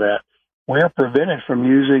environment for that. We're prevented from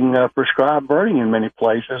using prescribed burning in many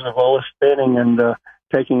places, as well as thinning and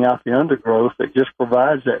taking out the undergrowth that just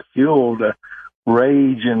provides that fuel to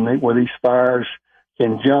rage and where these fires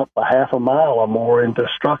can jump a half a mile or more into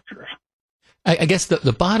structures. I guess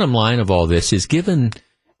the bottom line of all this is given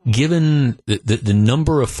the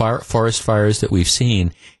number of forest fires that we've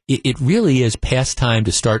seen, it really is past time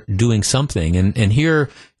to start doing something. And here,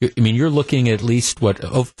 I mean, you're looking at least,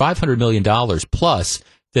 $500 million plus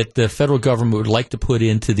that the federal government would like to put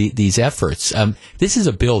into these efforts. This is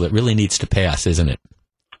a bill that really needs to pass, isn't it?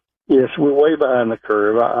 Yes, we're way behind the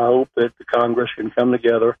curve. I hope that the Congress can come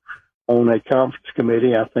together on a conference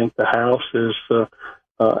committee. I think the House is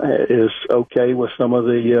okay with some of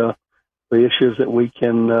the issues that we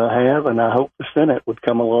can have, and I hope the Senate would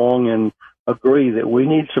come along and agree that we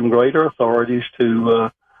need some greater authorities to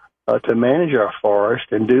manage our forest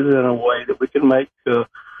and do that in a way that we can make the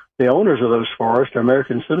owners of those forests,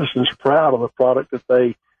 American citizens, proud of the product that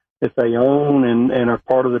they own and are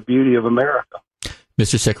part of the beauty of America.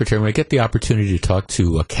 Mr. Secretary, when I get the opportunity to talk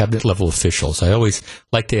to cabinet-level officials, I always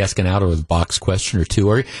like to ask an out-of-the-box question or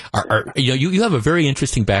two. You have a very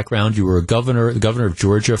interesting background. You were the governor of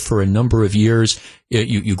Georgia for a number of years.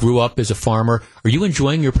 You grew up as a farmer. Are you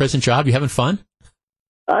enjoying your present job? You having fun?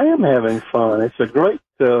 I am having fun. It's a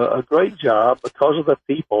great job because of the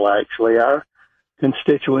people, actually. Our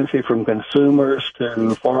constituency, from consumers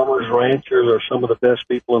to farmers, ranchers, are some of the best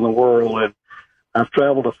people in the world. And I've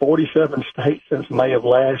traveled to 47 states since May of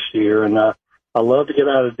last year, and I love to get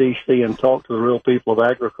out of D.C. and talk to the real people of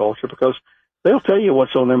agriculture because they'll tell you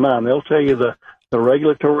what's on their mind. They'll tell you the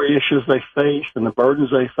regulatory issues they face and the burdens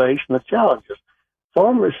they face and the challenges.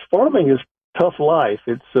 Farming is tough life.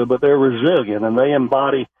 But they're resilient, and they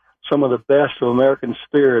embody some of the best of American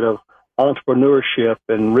spirit of entrepreneurship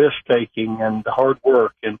and risk-taking and hard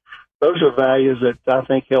work. And those are values that I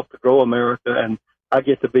think help to grow America, and I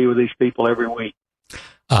get to be with these people every week.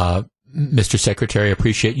 Mr. Secretary, I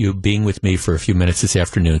appreciate you being with me for a few minutes this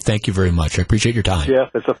afternoon. Thank you very much. I appreciate your time. Jeff,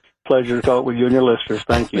 it's a pleasure to talk with you and your listeners.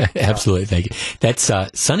 Thank you. Absolutely. Thank you. That's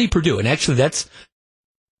Sonny Perdue. And actually, that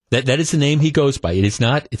is the name he goes by. It's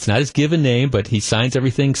not his given name, but he signs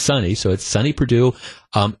everything Sonny. So it's Sonny Perdue.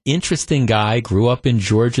 Interesting guy, grew up in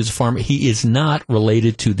Georgia as a farmer. He is not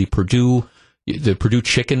related to the Purdue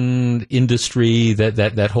chicken industry,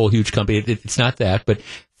 that whole huge company. It's not that, but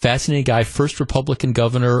fascinating guy, first Republican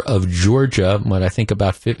governor of Georgia, what I think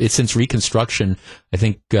since Reconstruction. I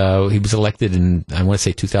think he was elected in, I want to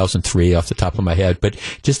say 2003 off the top of my head, but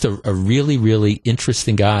just a really, really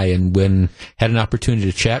interesting guy. And when had an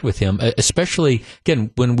opportunity to chat with him, especially, again,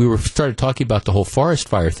 when we started talking about the whole forest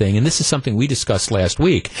fire thing, and this is something we discussed last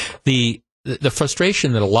week, the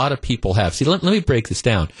frustration that a lot of people have. See, let me break this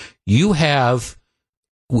down.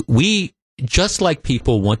 We, just like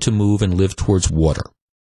people, want to move and live towards water.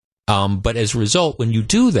 But as a result, when you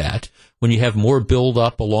do that, when you have more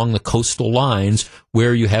buildup along the coastal lines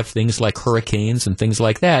where you have things like hurricanes and things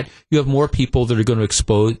like that, you have more people that are going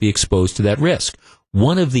to be exposed to that risk.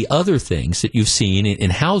 One of the other things that you've seen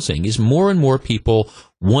in housing is more and more people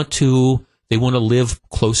want to live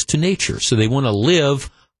close to nature. So they want to live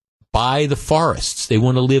by the forests. They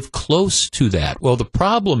want to live close to that. Well, the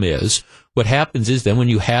problem is, what happens is then when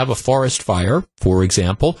you have a forest fire, for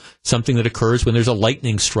example, something that occurs when there's a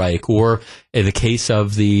lightning strike, or in the case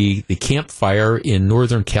of the campfire in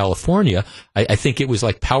Northern California, I think it was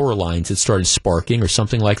like power lines that started sparking or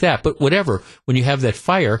something like that. But whatever, when you have that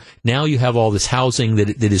fire, now you have all this housing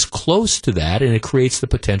that is close to that, and it creates the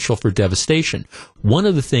potential for devastation. One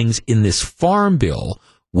of the things in this farm bill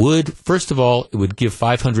first of all, it would give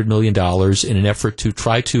 $500 million in an effort to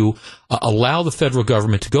try to allow the federal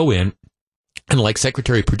government to go in and, like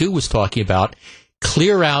Secretary Perdue was talking about,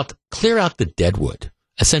 clear out the deadwood,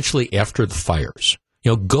 essentially after the fires.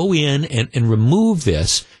 Go in and remove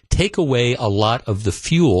this, take away a lot of the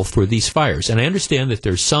fuel for these fires. And I understand that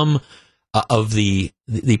there's some of the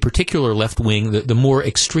particular left wing, the more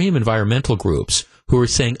extreme environmental groups, who are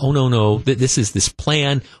saying, oh, no, this is this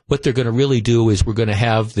plan. What they're going to really do is we're going to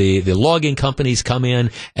have the logging companies come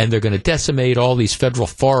in, and they're going to decimate all these federal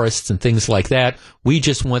forests and things like that. We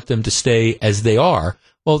just want them to stay as they are.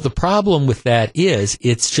 Well, the problem with that is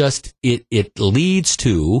it leads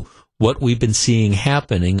to what we've been seeing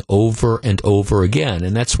happening over and over again.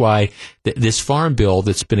 And that's why this farm bill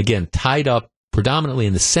that's been, again, tied up predominantly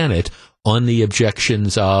in the Senate on the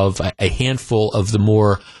objections of a handful of the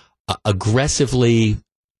more aggressively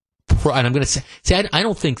and I'm going to say I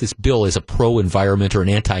don't think this bill is a pro-environment or an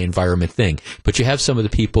anti-environment thing, but you have some of the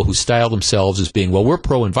people who style themselves as being, well, we're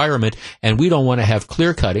pro-environment and we don't want to have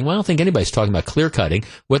clear cutting. Well, I don't think anybody's talking about clear cutting.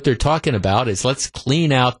 What they're talking about is let's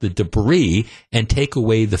clean out the debris and take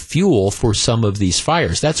away the fuel for some of these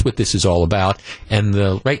fires. That's what this is all about.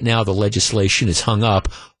 And right now the legislation is hung up.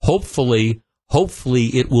 Hopefully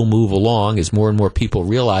it will move along as more and more people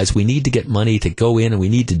realize we need to get money to go in, and we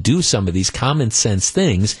need to do some of these common sense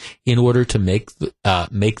things in order to make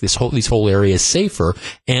these whole areas safer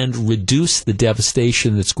and reduce the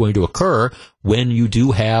devastation that's going to occur when you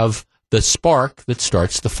do have the spark that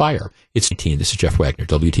starts the fire. It's 19. This is Jeff Wagner,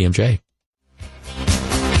 WTMJ.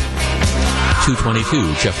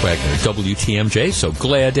 222, Jeff Wagner, WTMJ. So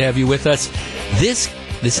glad to have you with us. This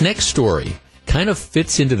next story kind of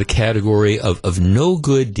fits into the category of no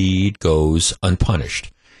good deed goes unpunished.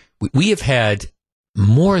 We have had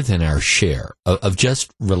more than our share of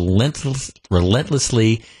just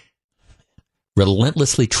relentlessly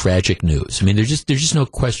tragic news. I mean, there's just no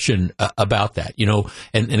question about that,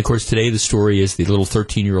 and of course today the story is the little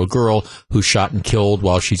 13-year-old girl who shot and killed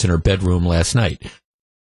while she's in her bedroom last night.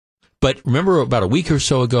 But remember, about a week or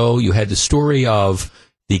so ago, you had the story of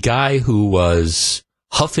the guy who was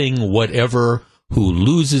huffing whatever, who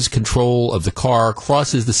loses control of the car,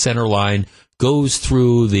 crosses the center line, goes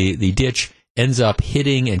through the ditch, ends up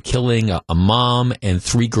hitting and killing a mom and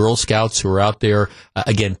 3 Girl Scouts who are out there,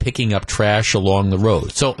 again, picking up trash along the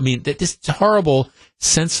road. So, I mean, this is a horrible,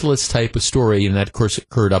 senseless type of story, and that, of course,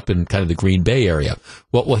 occurred up in kind of the Green Bay area.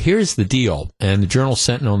 Well, here's the deal, and the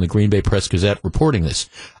Journal-Sentinel and the Green Bay Press-Gazette reporting this.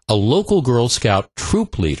 A local Girl Scout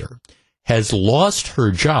troop leader has lost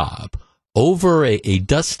her job over a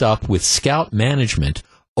dust-up with Scout management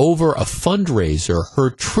over a fundraiser her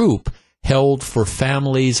troop held for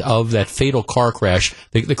families of that fatal car crash.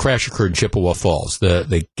 The crash occurred in Chippewa Falls.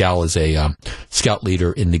 The gal is a scout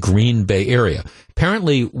leader in the Green Bay area.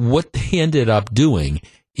 Apparently, what they ended up doing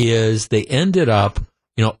is they ended up,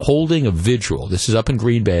 holding a vigil. This is up in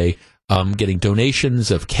Green Bay, getting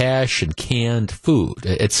donations of cash and canned food,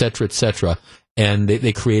 et cetera, and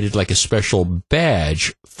they created like a special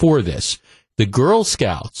badge for this. The Girl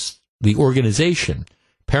Scouts, the organization,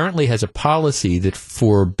 apparently has a policy that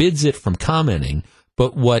forbids it from commenting,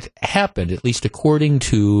 but what happened, at least according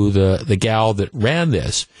to the gal that ran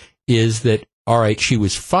this, is that, all right, she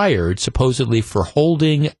was fired supposedly for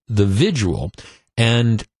holding the vigil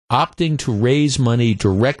and opting to raise money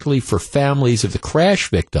directly for families of the crash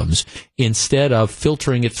victims instead of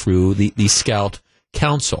filtering it through the Scout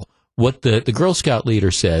Council. What the Girl Scout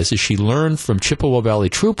leader says is she learned from Chippewa Valley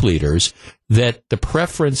troop leaders that the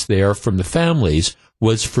preference there from the families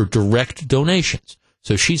was for direct donations.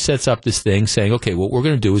 So she sets up this thing saying, okay, what we're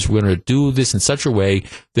going to do is we're going to do this in such a way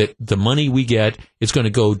that the money we get is going to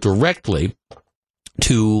go directly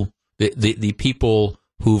to the people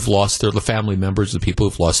who've lost the family members of the people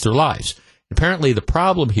who've lost their lives. Apparently the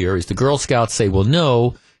problem here is the Girl Scouts say, well,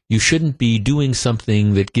 no, you shouldn't be doing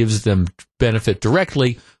something that gives them benefit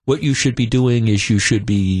directly. What you should be doing is you should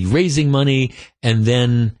be raising money and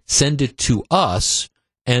then send it to us,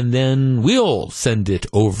 and then we'll send it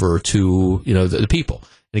over to, the people.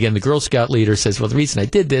 And again, the Girl Scout leader says, well, the reason I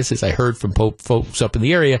did this is I heard from folks up in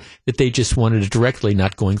the area that they just wanted it directly,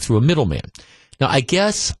 not going through a middleman. Now, I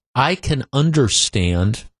guess I can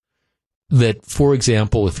understand that, for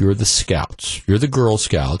example, if you're the Scouts, you're the Girl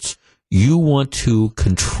Scouts, you want to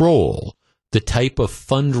control the type of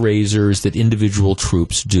fundraisers that individual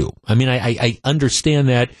troops do. I mean, I understand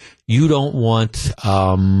that you don't want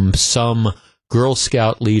some Girl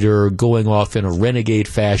Scout leader going off in a renegade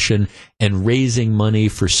fashion and raising money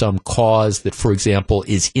for some cause that, for example,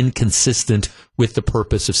 is inconsistent with the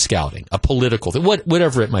purpose of scouting, a political thing,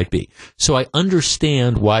 whatever it might be. So I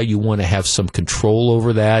understand why you want to have some control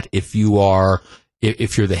over that if you're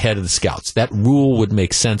the head of the Scouts. That rule would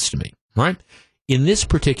make sense to me, right? In this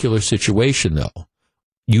particular situation, though,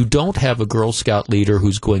 you don't have a Girl Scout leader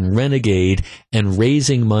who's going renegade and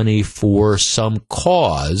raising money for some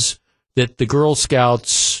cause that the Girl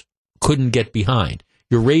Scouts couldn't get behind.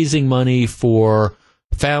 You're raising money for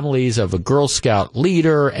families of a Girl Scout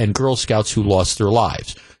leader and Girl Scouts who lost their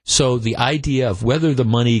lives. So the idea of whether the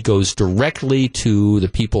money goes directly to the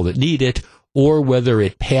people that need it or whether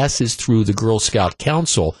it passes through the Girl Scout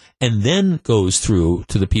Council and then goes through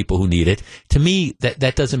to the people who need it, to me,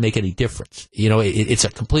 that doesn't make any difference. It's a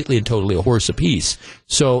completely and totally a horse apiece.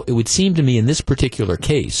 So it would seem to me in this particular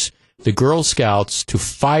case, the Girl Scouts to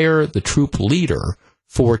fire the troop leader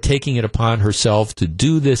for taking it upon herself to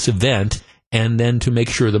do this event and then to make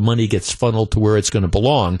sure the money gets funneled to where it's going to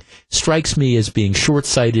belong strikes me as being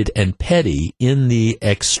short-sighted and petty in the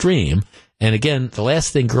extreme. And again, the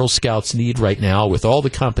last thing Girl Scouts need right now, with all the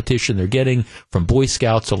competition they're getting from Boy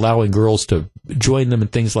Scouts allowing girls to join them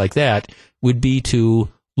and things like that, would be to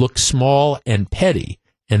look small and petty.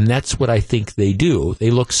 And that's what I think they do. They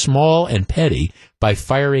look small and petty by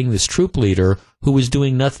firing this troop leader who was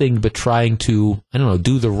doing nothing but trying to,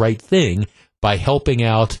 do the right thing by helping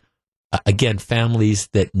out, again, families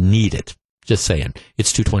that need it. Just saying.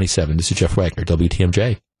 It's 2:27. This is Jeff Wagner,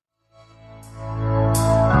 WTMJ.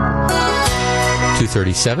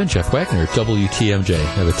 2:37, Jeff Wagner, WTMJ. I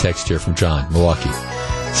have a text here from John, Milwaukee.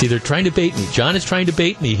 See, they're trying to bait me. John is trying to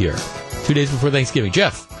bait me here. 2 days before Thanksgiving.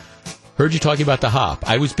 Jeff, heard you talking about the hop.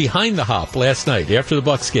 I was behind the hop last night after the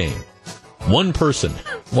Bucs game. One person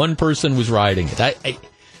was riding it.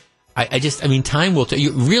 Time will tell.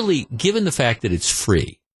 Really, given the fact that it's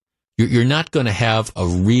free, you're not going to have a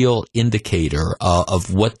real indicator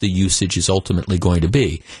of what the usage is ultimately going to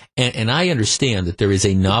be. And I understand that there is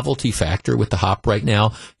a novelty factor with the hop right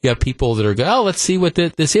now. You have people that are going, oh, let's see what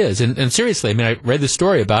this is. And seriously, I read the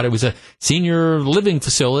story about it. It was a senior living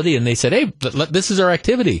facility, and they said, hey, this is our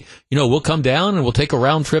activity. We'll come down and we'll take a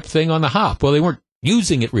round trip thing on the hop. Well, they weren't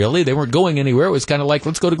using it really. They weren't going anywhere. It was kind of like,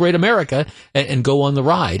 let's go to Great America and go on the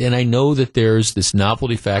ride. And I know that there's this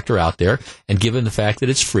novelty factor out there. And given the fact that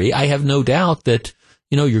it's free, I have no doubt that,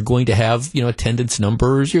 you're going to have, attendance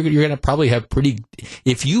numbers. You're going to probably have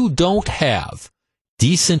if you don't have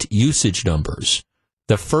decent usage numbers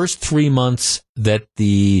the first 3 months that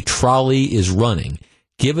the trolley is running,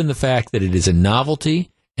 given the fact that it is a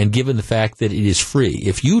novelty and given the fact that it is free,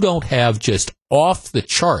 if you don't have just off the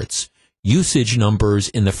charts usage numbers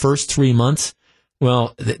in the first 3 months,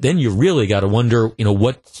 well, then you really got to wonder,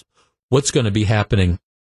 what's going to be happening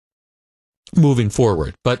moving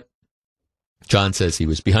forward. But John says he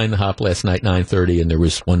was behind the hop last night, 9:30, and there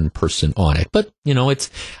was one person on it. But,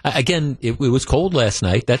 it was cold last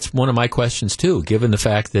night. That's one of my questions, too, given the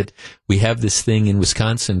fact that we have this thing in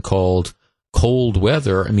Wisconsin called cold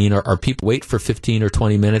weather. I mean, are people wait for 15 or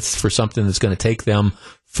 20 minutes for something that's going to take them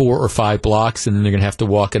 4 or 5 blocks, and then they're going to have to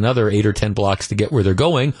walk another 8 or 10 blocks to get where they're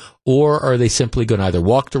going? Or are they simply going to either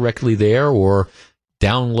walk directly there or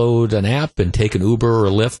download an app and take an Uber or a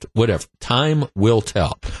Lyft, whatever? Time will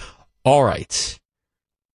tell. All right.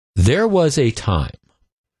 There was a time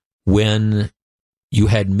when you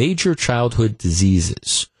had major childhood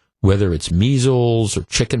diseases, whether it's measles or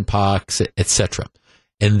chicken pox, etc.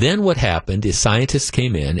 And then what happened is scientists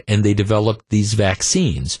came in and they developed these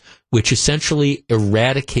vaccines, which essentially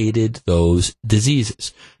eradicated those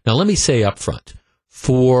diseases. Now, let me say up front,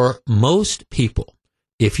 for most people,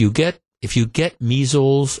 if you get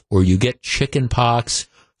measles or you get chicken pox,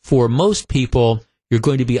 for most people, you're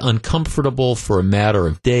going to be uncomfortable for a matter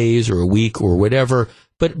of days or a week or whatever,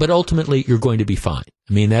 but ultimately you're going to be fine.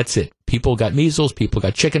 I mean, that's it. People got measles, people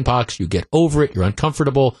got chicken pox, you get over it, you're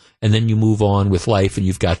uncomfortable, and then you move on with life and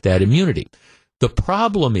you've got that immunity. The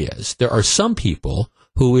problem is there are some people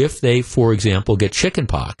who, if they, for example, get chicken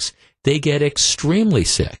pox, they get extremely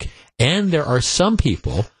sick. And there are some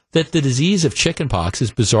people that the disease of chicken pox,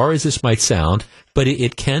 as bizarre as this might sound, but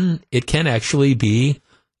it can actually be,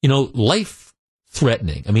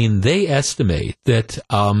 life-threatening. I mean, they estimate that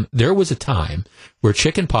there was a time where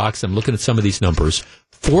chicken pox, I'm looking at some of these numbers,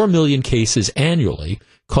 4 million cases annually,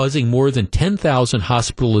 causing more than 10,000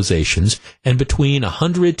 hospitalizations and between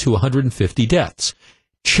 100 to 150 deaths.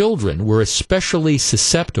 Children were especially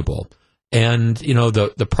susceptible, and,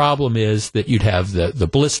 the problem is that you'd have the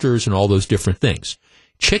blisters and all those different things.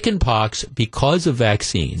 Chicken pox, because of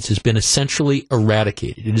vaccines, has been essentially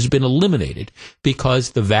eradicated. It has been eliminated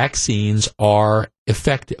because the vaccines are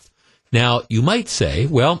effective. Now, you might say,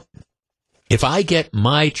 well, if I get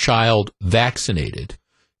my child vaccinated,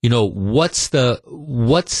 if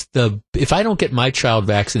I don't get my child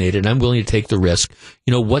vaccinated and I'm willing to take the risk,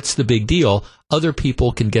 what's the big deal? Other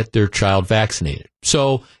people can get their child vaccinated.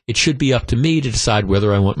 So it should be up to me to decide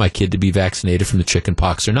whether I want my kid to be vaccinated from the chicken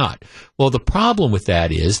pox or not. Well, the problem with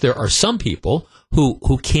that is there are some people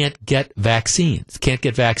who can't get vaccines, can't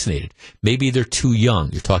get vaccinated. Maybe they're too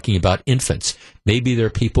young. You're talking about infants. Maybe there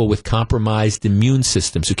are people with compromised immune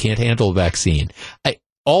systems who can't handle a vaccine.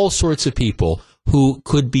 All sorts of people who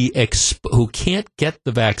could be who can't get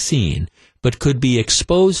the vaccine, but could be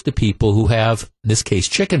exposed to people who have, in this case,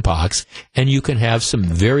 chicken pox, and you can have some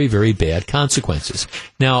very, very bad consequences.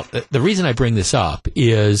 Now, the reason I bring this up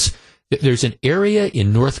is that there's an area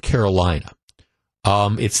in North Carolina.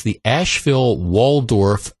 It's the Asheville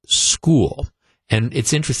Waldorf School, and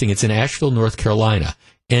it's interesting. It's in Asheville, North Carolina,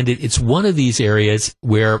 and it's one of these areas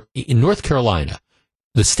where, in North Carolina,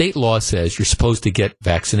 the state law says you're supposed to get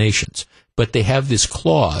vaccinations, but they have this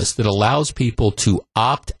clause that allows people to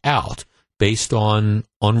opt out based on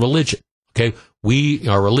religion. Okay,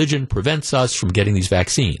 our religion prevents us from getting these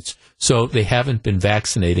vaccines, so they haven't been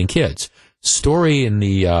vaccinating kids. Story in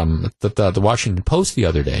the Washington Post the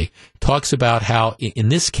other day talks about how in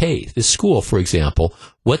this case, this school, for example,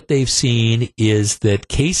 what they've seen is that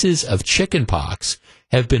cases of chickenpox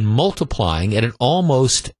have been multiplying at an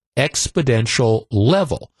almost exponential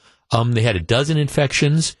level. They had 12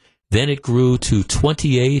 infections. Then it grew to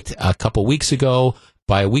 28 a couple weeks ago.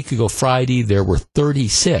 By a week ago Friday, there were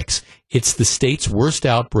 36. It's the state's worst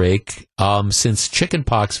outbreak since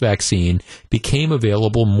chickenpox vaccine became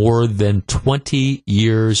available more than 20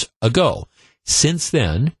 years ago. Since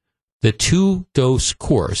then, the 2-dose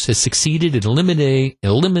course has succeeded in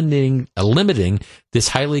eliminating this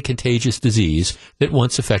highly contagious disease that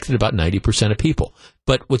once affected about 90% of people.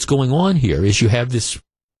 But what's going on here is you have this,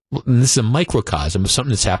 and this is a microcosm of something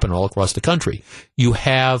that's happened all across the country. You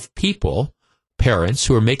have people, parents,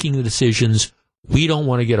 who are making the decisions, we don't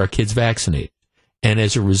want to get our kids vaccinated. And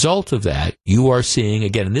as a result of that, you are seeing,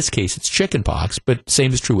 again, in this case, it's chickenpox, but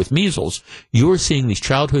same is true with measles. You are seeing these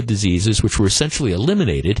childhood diseases, which were essentially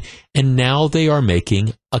eliminated, and now they are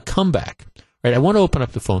making a comeback. Right, I want to open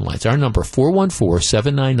up the phone lines. Our number,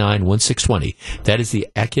 414-799-1620. That is the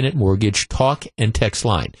Accunet Mortgage talk and text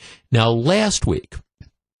line. Now, last week,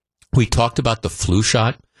 we talked about the flu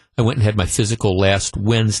shot. I went and had my physical last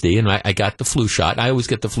Wednesday, and I got the flu shot. I always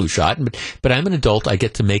get the flu shot, but I'm an adult. I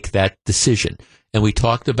get to make that decision. And we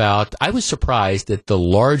talked about, I was surprised at the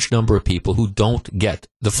large number of people who don't get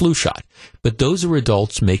the flu shot. But those are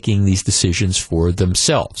adults making these decisions for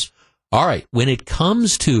themselves. All right, when it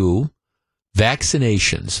comes to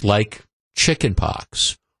vaccinations like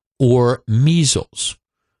chickenpox or measles,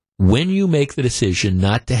 when you make the decision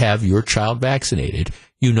not to have your child vaccinated,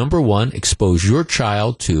 you, number one, expose your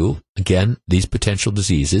child to, again, these potential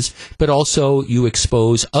diseases, but also you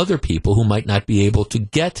expose other people who might not be able to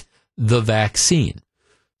get the vaccine.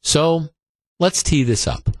 So let's tee this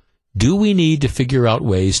up. Do we need to figure out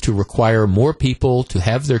ways to require more people to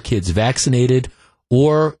have their kids vaccinated,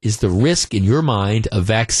 or is the risk in your mind of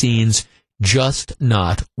vaccines just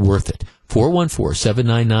not worth it?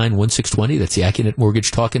 414-799-1620. That's the Acunet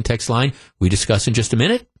Mortgage Talk and Text line. We discuss in just a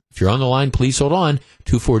minute. If you're on the line, please hold on.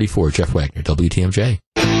 244, Jeff Wagner, WTMJ.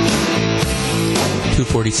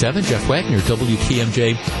 247, Jeff Wagner,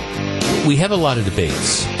 WTMJ. We have a lot of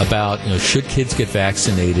debates about, should kids get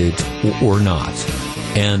vaccinated or not?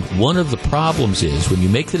 And one of the problems is when you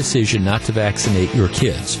make the decision not to vaccinate your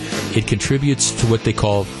kids, it contributes to what they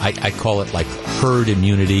call, I call it like herd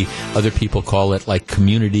immunity. Other people call it like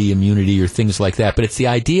community immunity or things like that. But it's the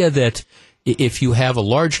idea that if you have a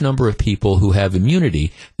large number of people who have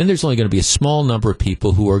immunity, then there's only going to be a small number of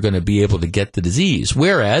people who are going to be able to get the disease.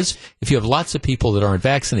 Whereas if you have lots of people that aren't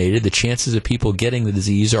vaccinated, the chances of people getting the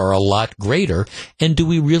disease are a lot greater. And do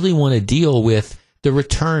we really want to deal with the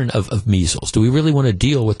return of measles? Do we really want to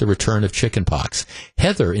deal with the return of chickenpox?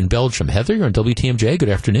 Heather in Belgium. Heather, you're on WTMJ. Good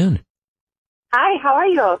afternoon. Hi, how are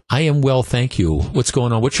you? I am well, thank you. What's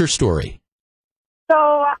going on? What's your story?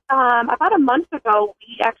 So about a month ago,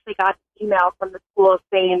 we actually got an email from the school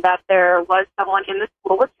saying that there was someone in the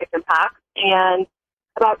school with chickenpox. And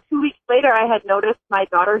about 2 weeks later, I had noticed my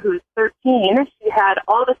daughter, who's 13, she had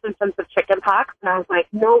all the symptoms of chickenpox. And I was like,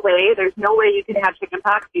 no way, there's no way you can have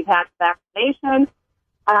chickenpox. You've had vaccination.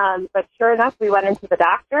 But sure enough, we went into the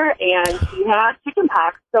doctor and she had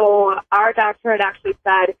chickenpox. So our doctor had actually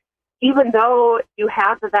said, even though you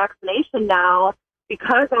have the vaccination now,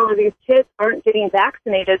 because all of these kids aren't getting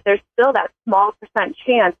vaccinated, there's still that small percent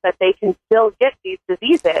chance that they can still get these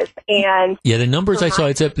diseases. And yeah, the numbers I saw,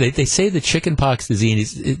 they say the chickenpox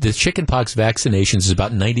disease, the chickenpox vaccinations is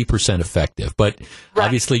about 90% effective, but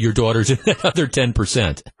obviously your daughter's another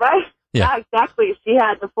 10%. Right? Yeah, exactly. She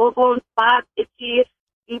had the full-blown spots, itchy,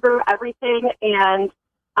 fever, everything, and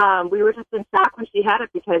we were just in shock when she had it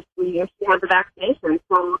because she had the vaccination.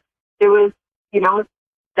 So it was,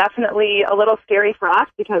 definitely a little scary for us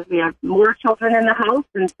because we have more children in the house,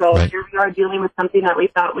 and so here we are dealing with something that we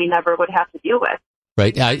thought we never would have to deal with.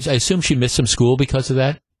 Right. I assume she missed some school because of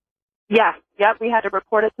that? Yeah. Yep. We had to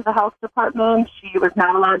report it to the health department. She was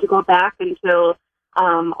not allowed to go back until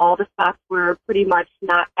all the spots were pretty much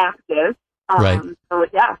not active. So,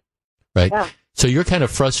 yeah. Right. Yeah. So you're kind of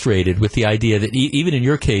frustrated with the idea that even in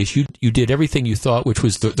your case, you did everything you thought, which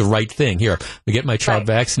was the right thing. Here, we get my child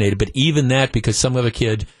vaccinated, but even that, because some other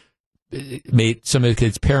kid's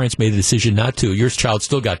parents made the decision not to, your child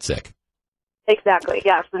still got sick. Exactly.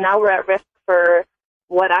 Yeah. So now we're at risk for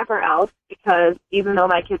whatever else because even though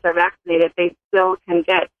my kids are vaccinated, they still can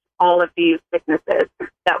get all of these sicknesses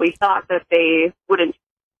that we thought that they wouldn't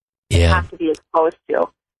have to be exposed to.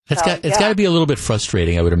 It's got to be a little bit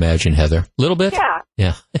frustrating, I would imagine, Heather. A little bit?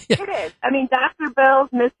 Yeah. It is. I mean, doctor bills,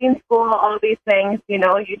 missing school, all these things, you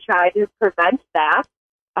try to prevent that,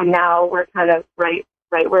 and now we're kind of right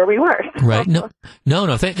where we were. Right. No.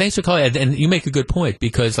 Thanks for calling. And you make a good point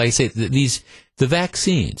because, like I say, the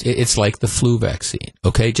vaccines, it's like the flu vaccine,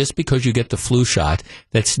 okay? Just because you get the flu shot,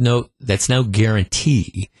 that's no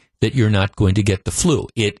guarantee that you're not going to get the flu.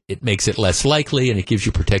 It makes it less likely, and it gives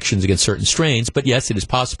you protections against certain strains. But yes, it is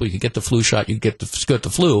possible you can get the flu shot, you get the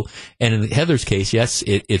flu. And in Heather's case, yes,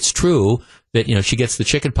 it's true that she gets the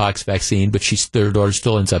chickenpox vaccine, but their daughter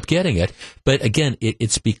still ends up getting it. But again,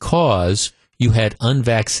 it's because you had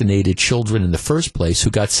unvaccinated children in the first place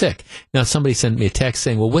who got sick. Now, somebody sent me a text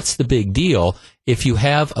saying, "Well, what's the big deal if you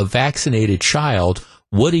have a vaccinated child?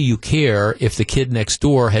 What do you care if the kid next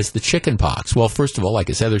door has the chickenpox?" Well, first of all, like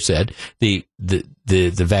as Heather said, the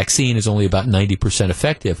vaccine is only about 90%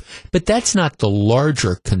 effective, but that's not the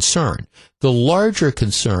larger concern. The larger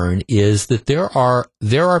concern is that there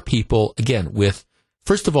are people, again, with,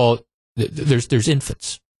 first of all, there's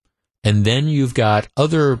infants. And then you've got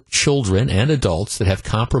other children and adults that have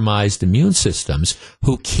compromised immune systems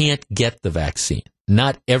who can't get the vaccine.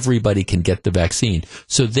 Not everybody can get the vaccine,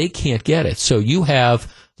 so they can't get it. So you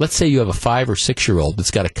have, let's say you have a 5 or 6 year old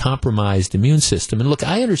that's got a compromised immune system. And look,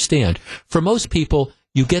 I understand for most people,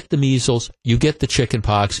 you get the measles, you get the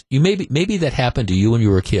chickenpox. You maybe that happened to you when you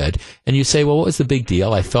were a kid, and you say, well, what was the big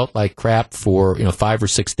deal? I felt like crap for 5 or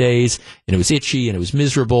 6 days, and it was itchy and it was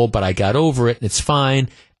miserable, but I got over it and it's fine,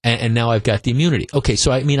 and now I've got the immunity. Okay,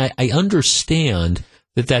 so I understand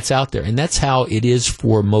that's out there, and that's how it is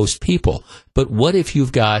for most people. But what if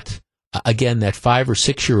you've got again, that 5 or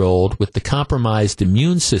 6 year old with the compromised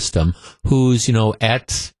immune system who's,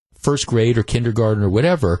 at first grade or kindergarten or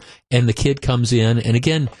whatever, and the kid comes in, and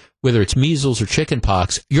again, whether it's measles or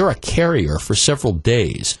chickenpox, you're a carrier for several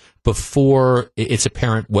days before it's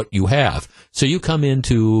apparent what you have. So you come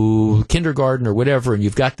into kindergarten or whatever, and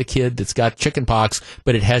you've got the kid that's got chickenpox,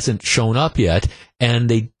 but it hasn't shown up yet, and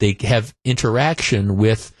they have interaction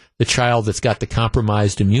with the child that's got the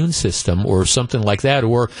compromised immune system or something like that,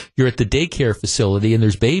 or you're at the daycare facility and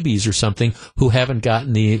there's babies or something who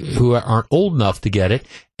aren't old enough to get it,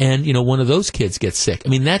 and one of those kids gets sick. I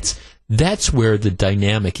mean, that's where the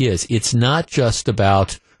dynamic is. It's not just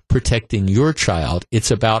about protecting your child,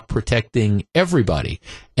 it's about protecting everybody.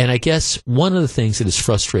 And I guess one of the things that is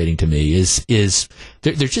frustrating to me is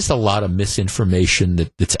there's just a lot of misinformation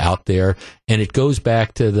that's out there, and it goes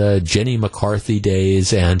back to the Jenny McCarthy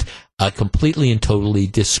days and a completely and totally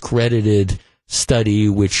discredited study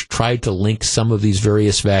which tried to link some of these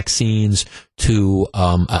various vaccines to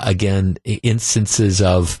again instances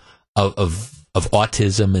of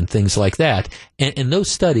autism and things like that, and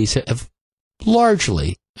those studies have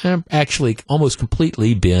largely, actually almost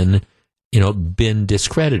completely been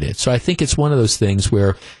discredited. So I think it's one of those things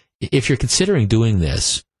where if you're considering doing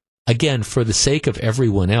this, again, for the sake of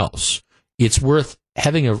everyone else, it's worth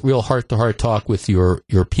having a real heart-to-heart talk with your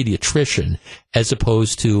pediatrician, as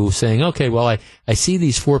opposed to saying, okay, well, I see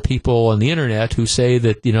these 4 people on the internet who say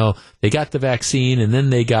that, they got the vaccine and then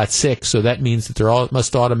they got sick, so that means that there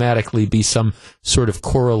must automatically be some sort of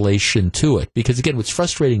correlation to it. Because again, what's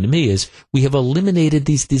frustrating to me is we have eliminated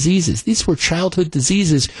these diseases. These were childhood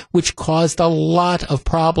diseases which caused a lot of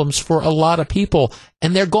problems for a lot of people,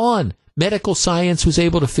 and they're gone. Medical science was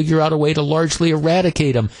able to figure out a way to largely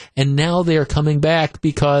eradicate them, and now they're coming back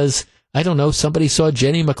because, I don't know, somebody saw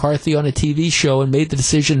Jenny McCarthy on a TV show and made the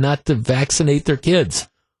decision not to vaccinate their kids.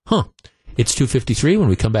 It's 2:53. When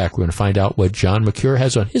we come back, we're going to find out what John McCure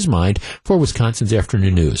has on his mind for Wisconsin's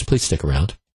Afternoon News. Please stick around.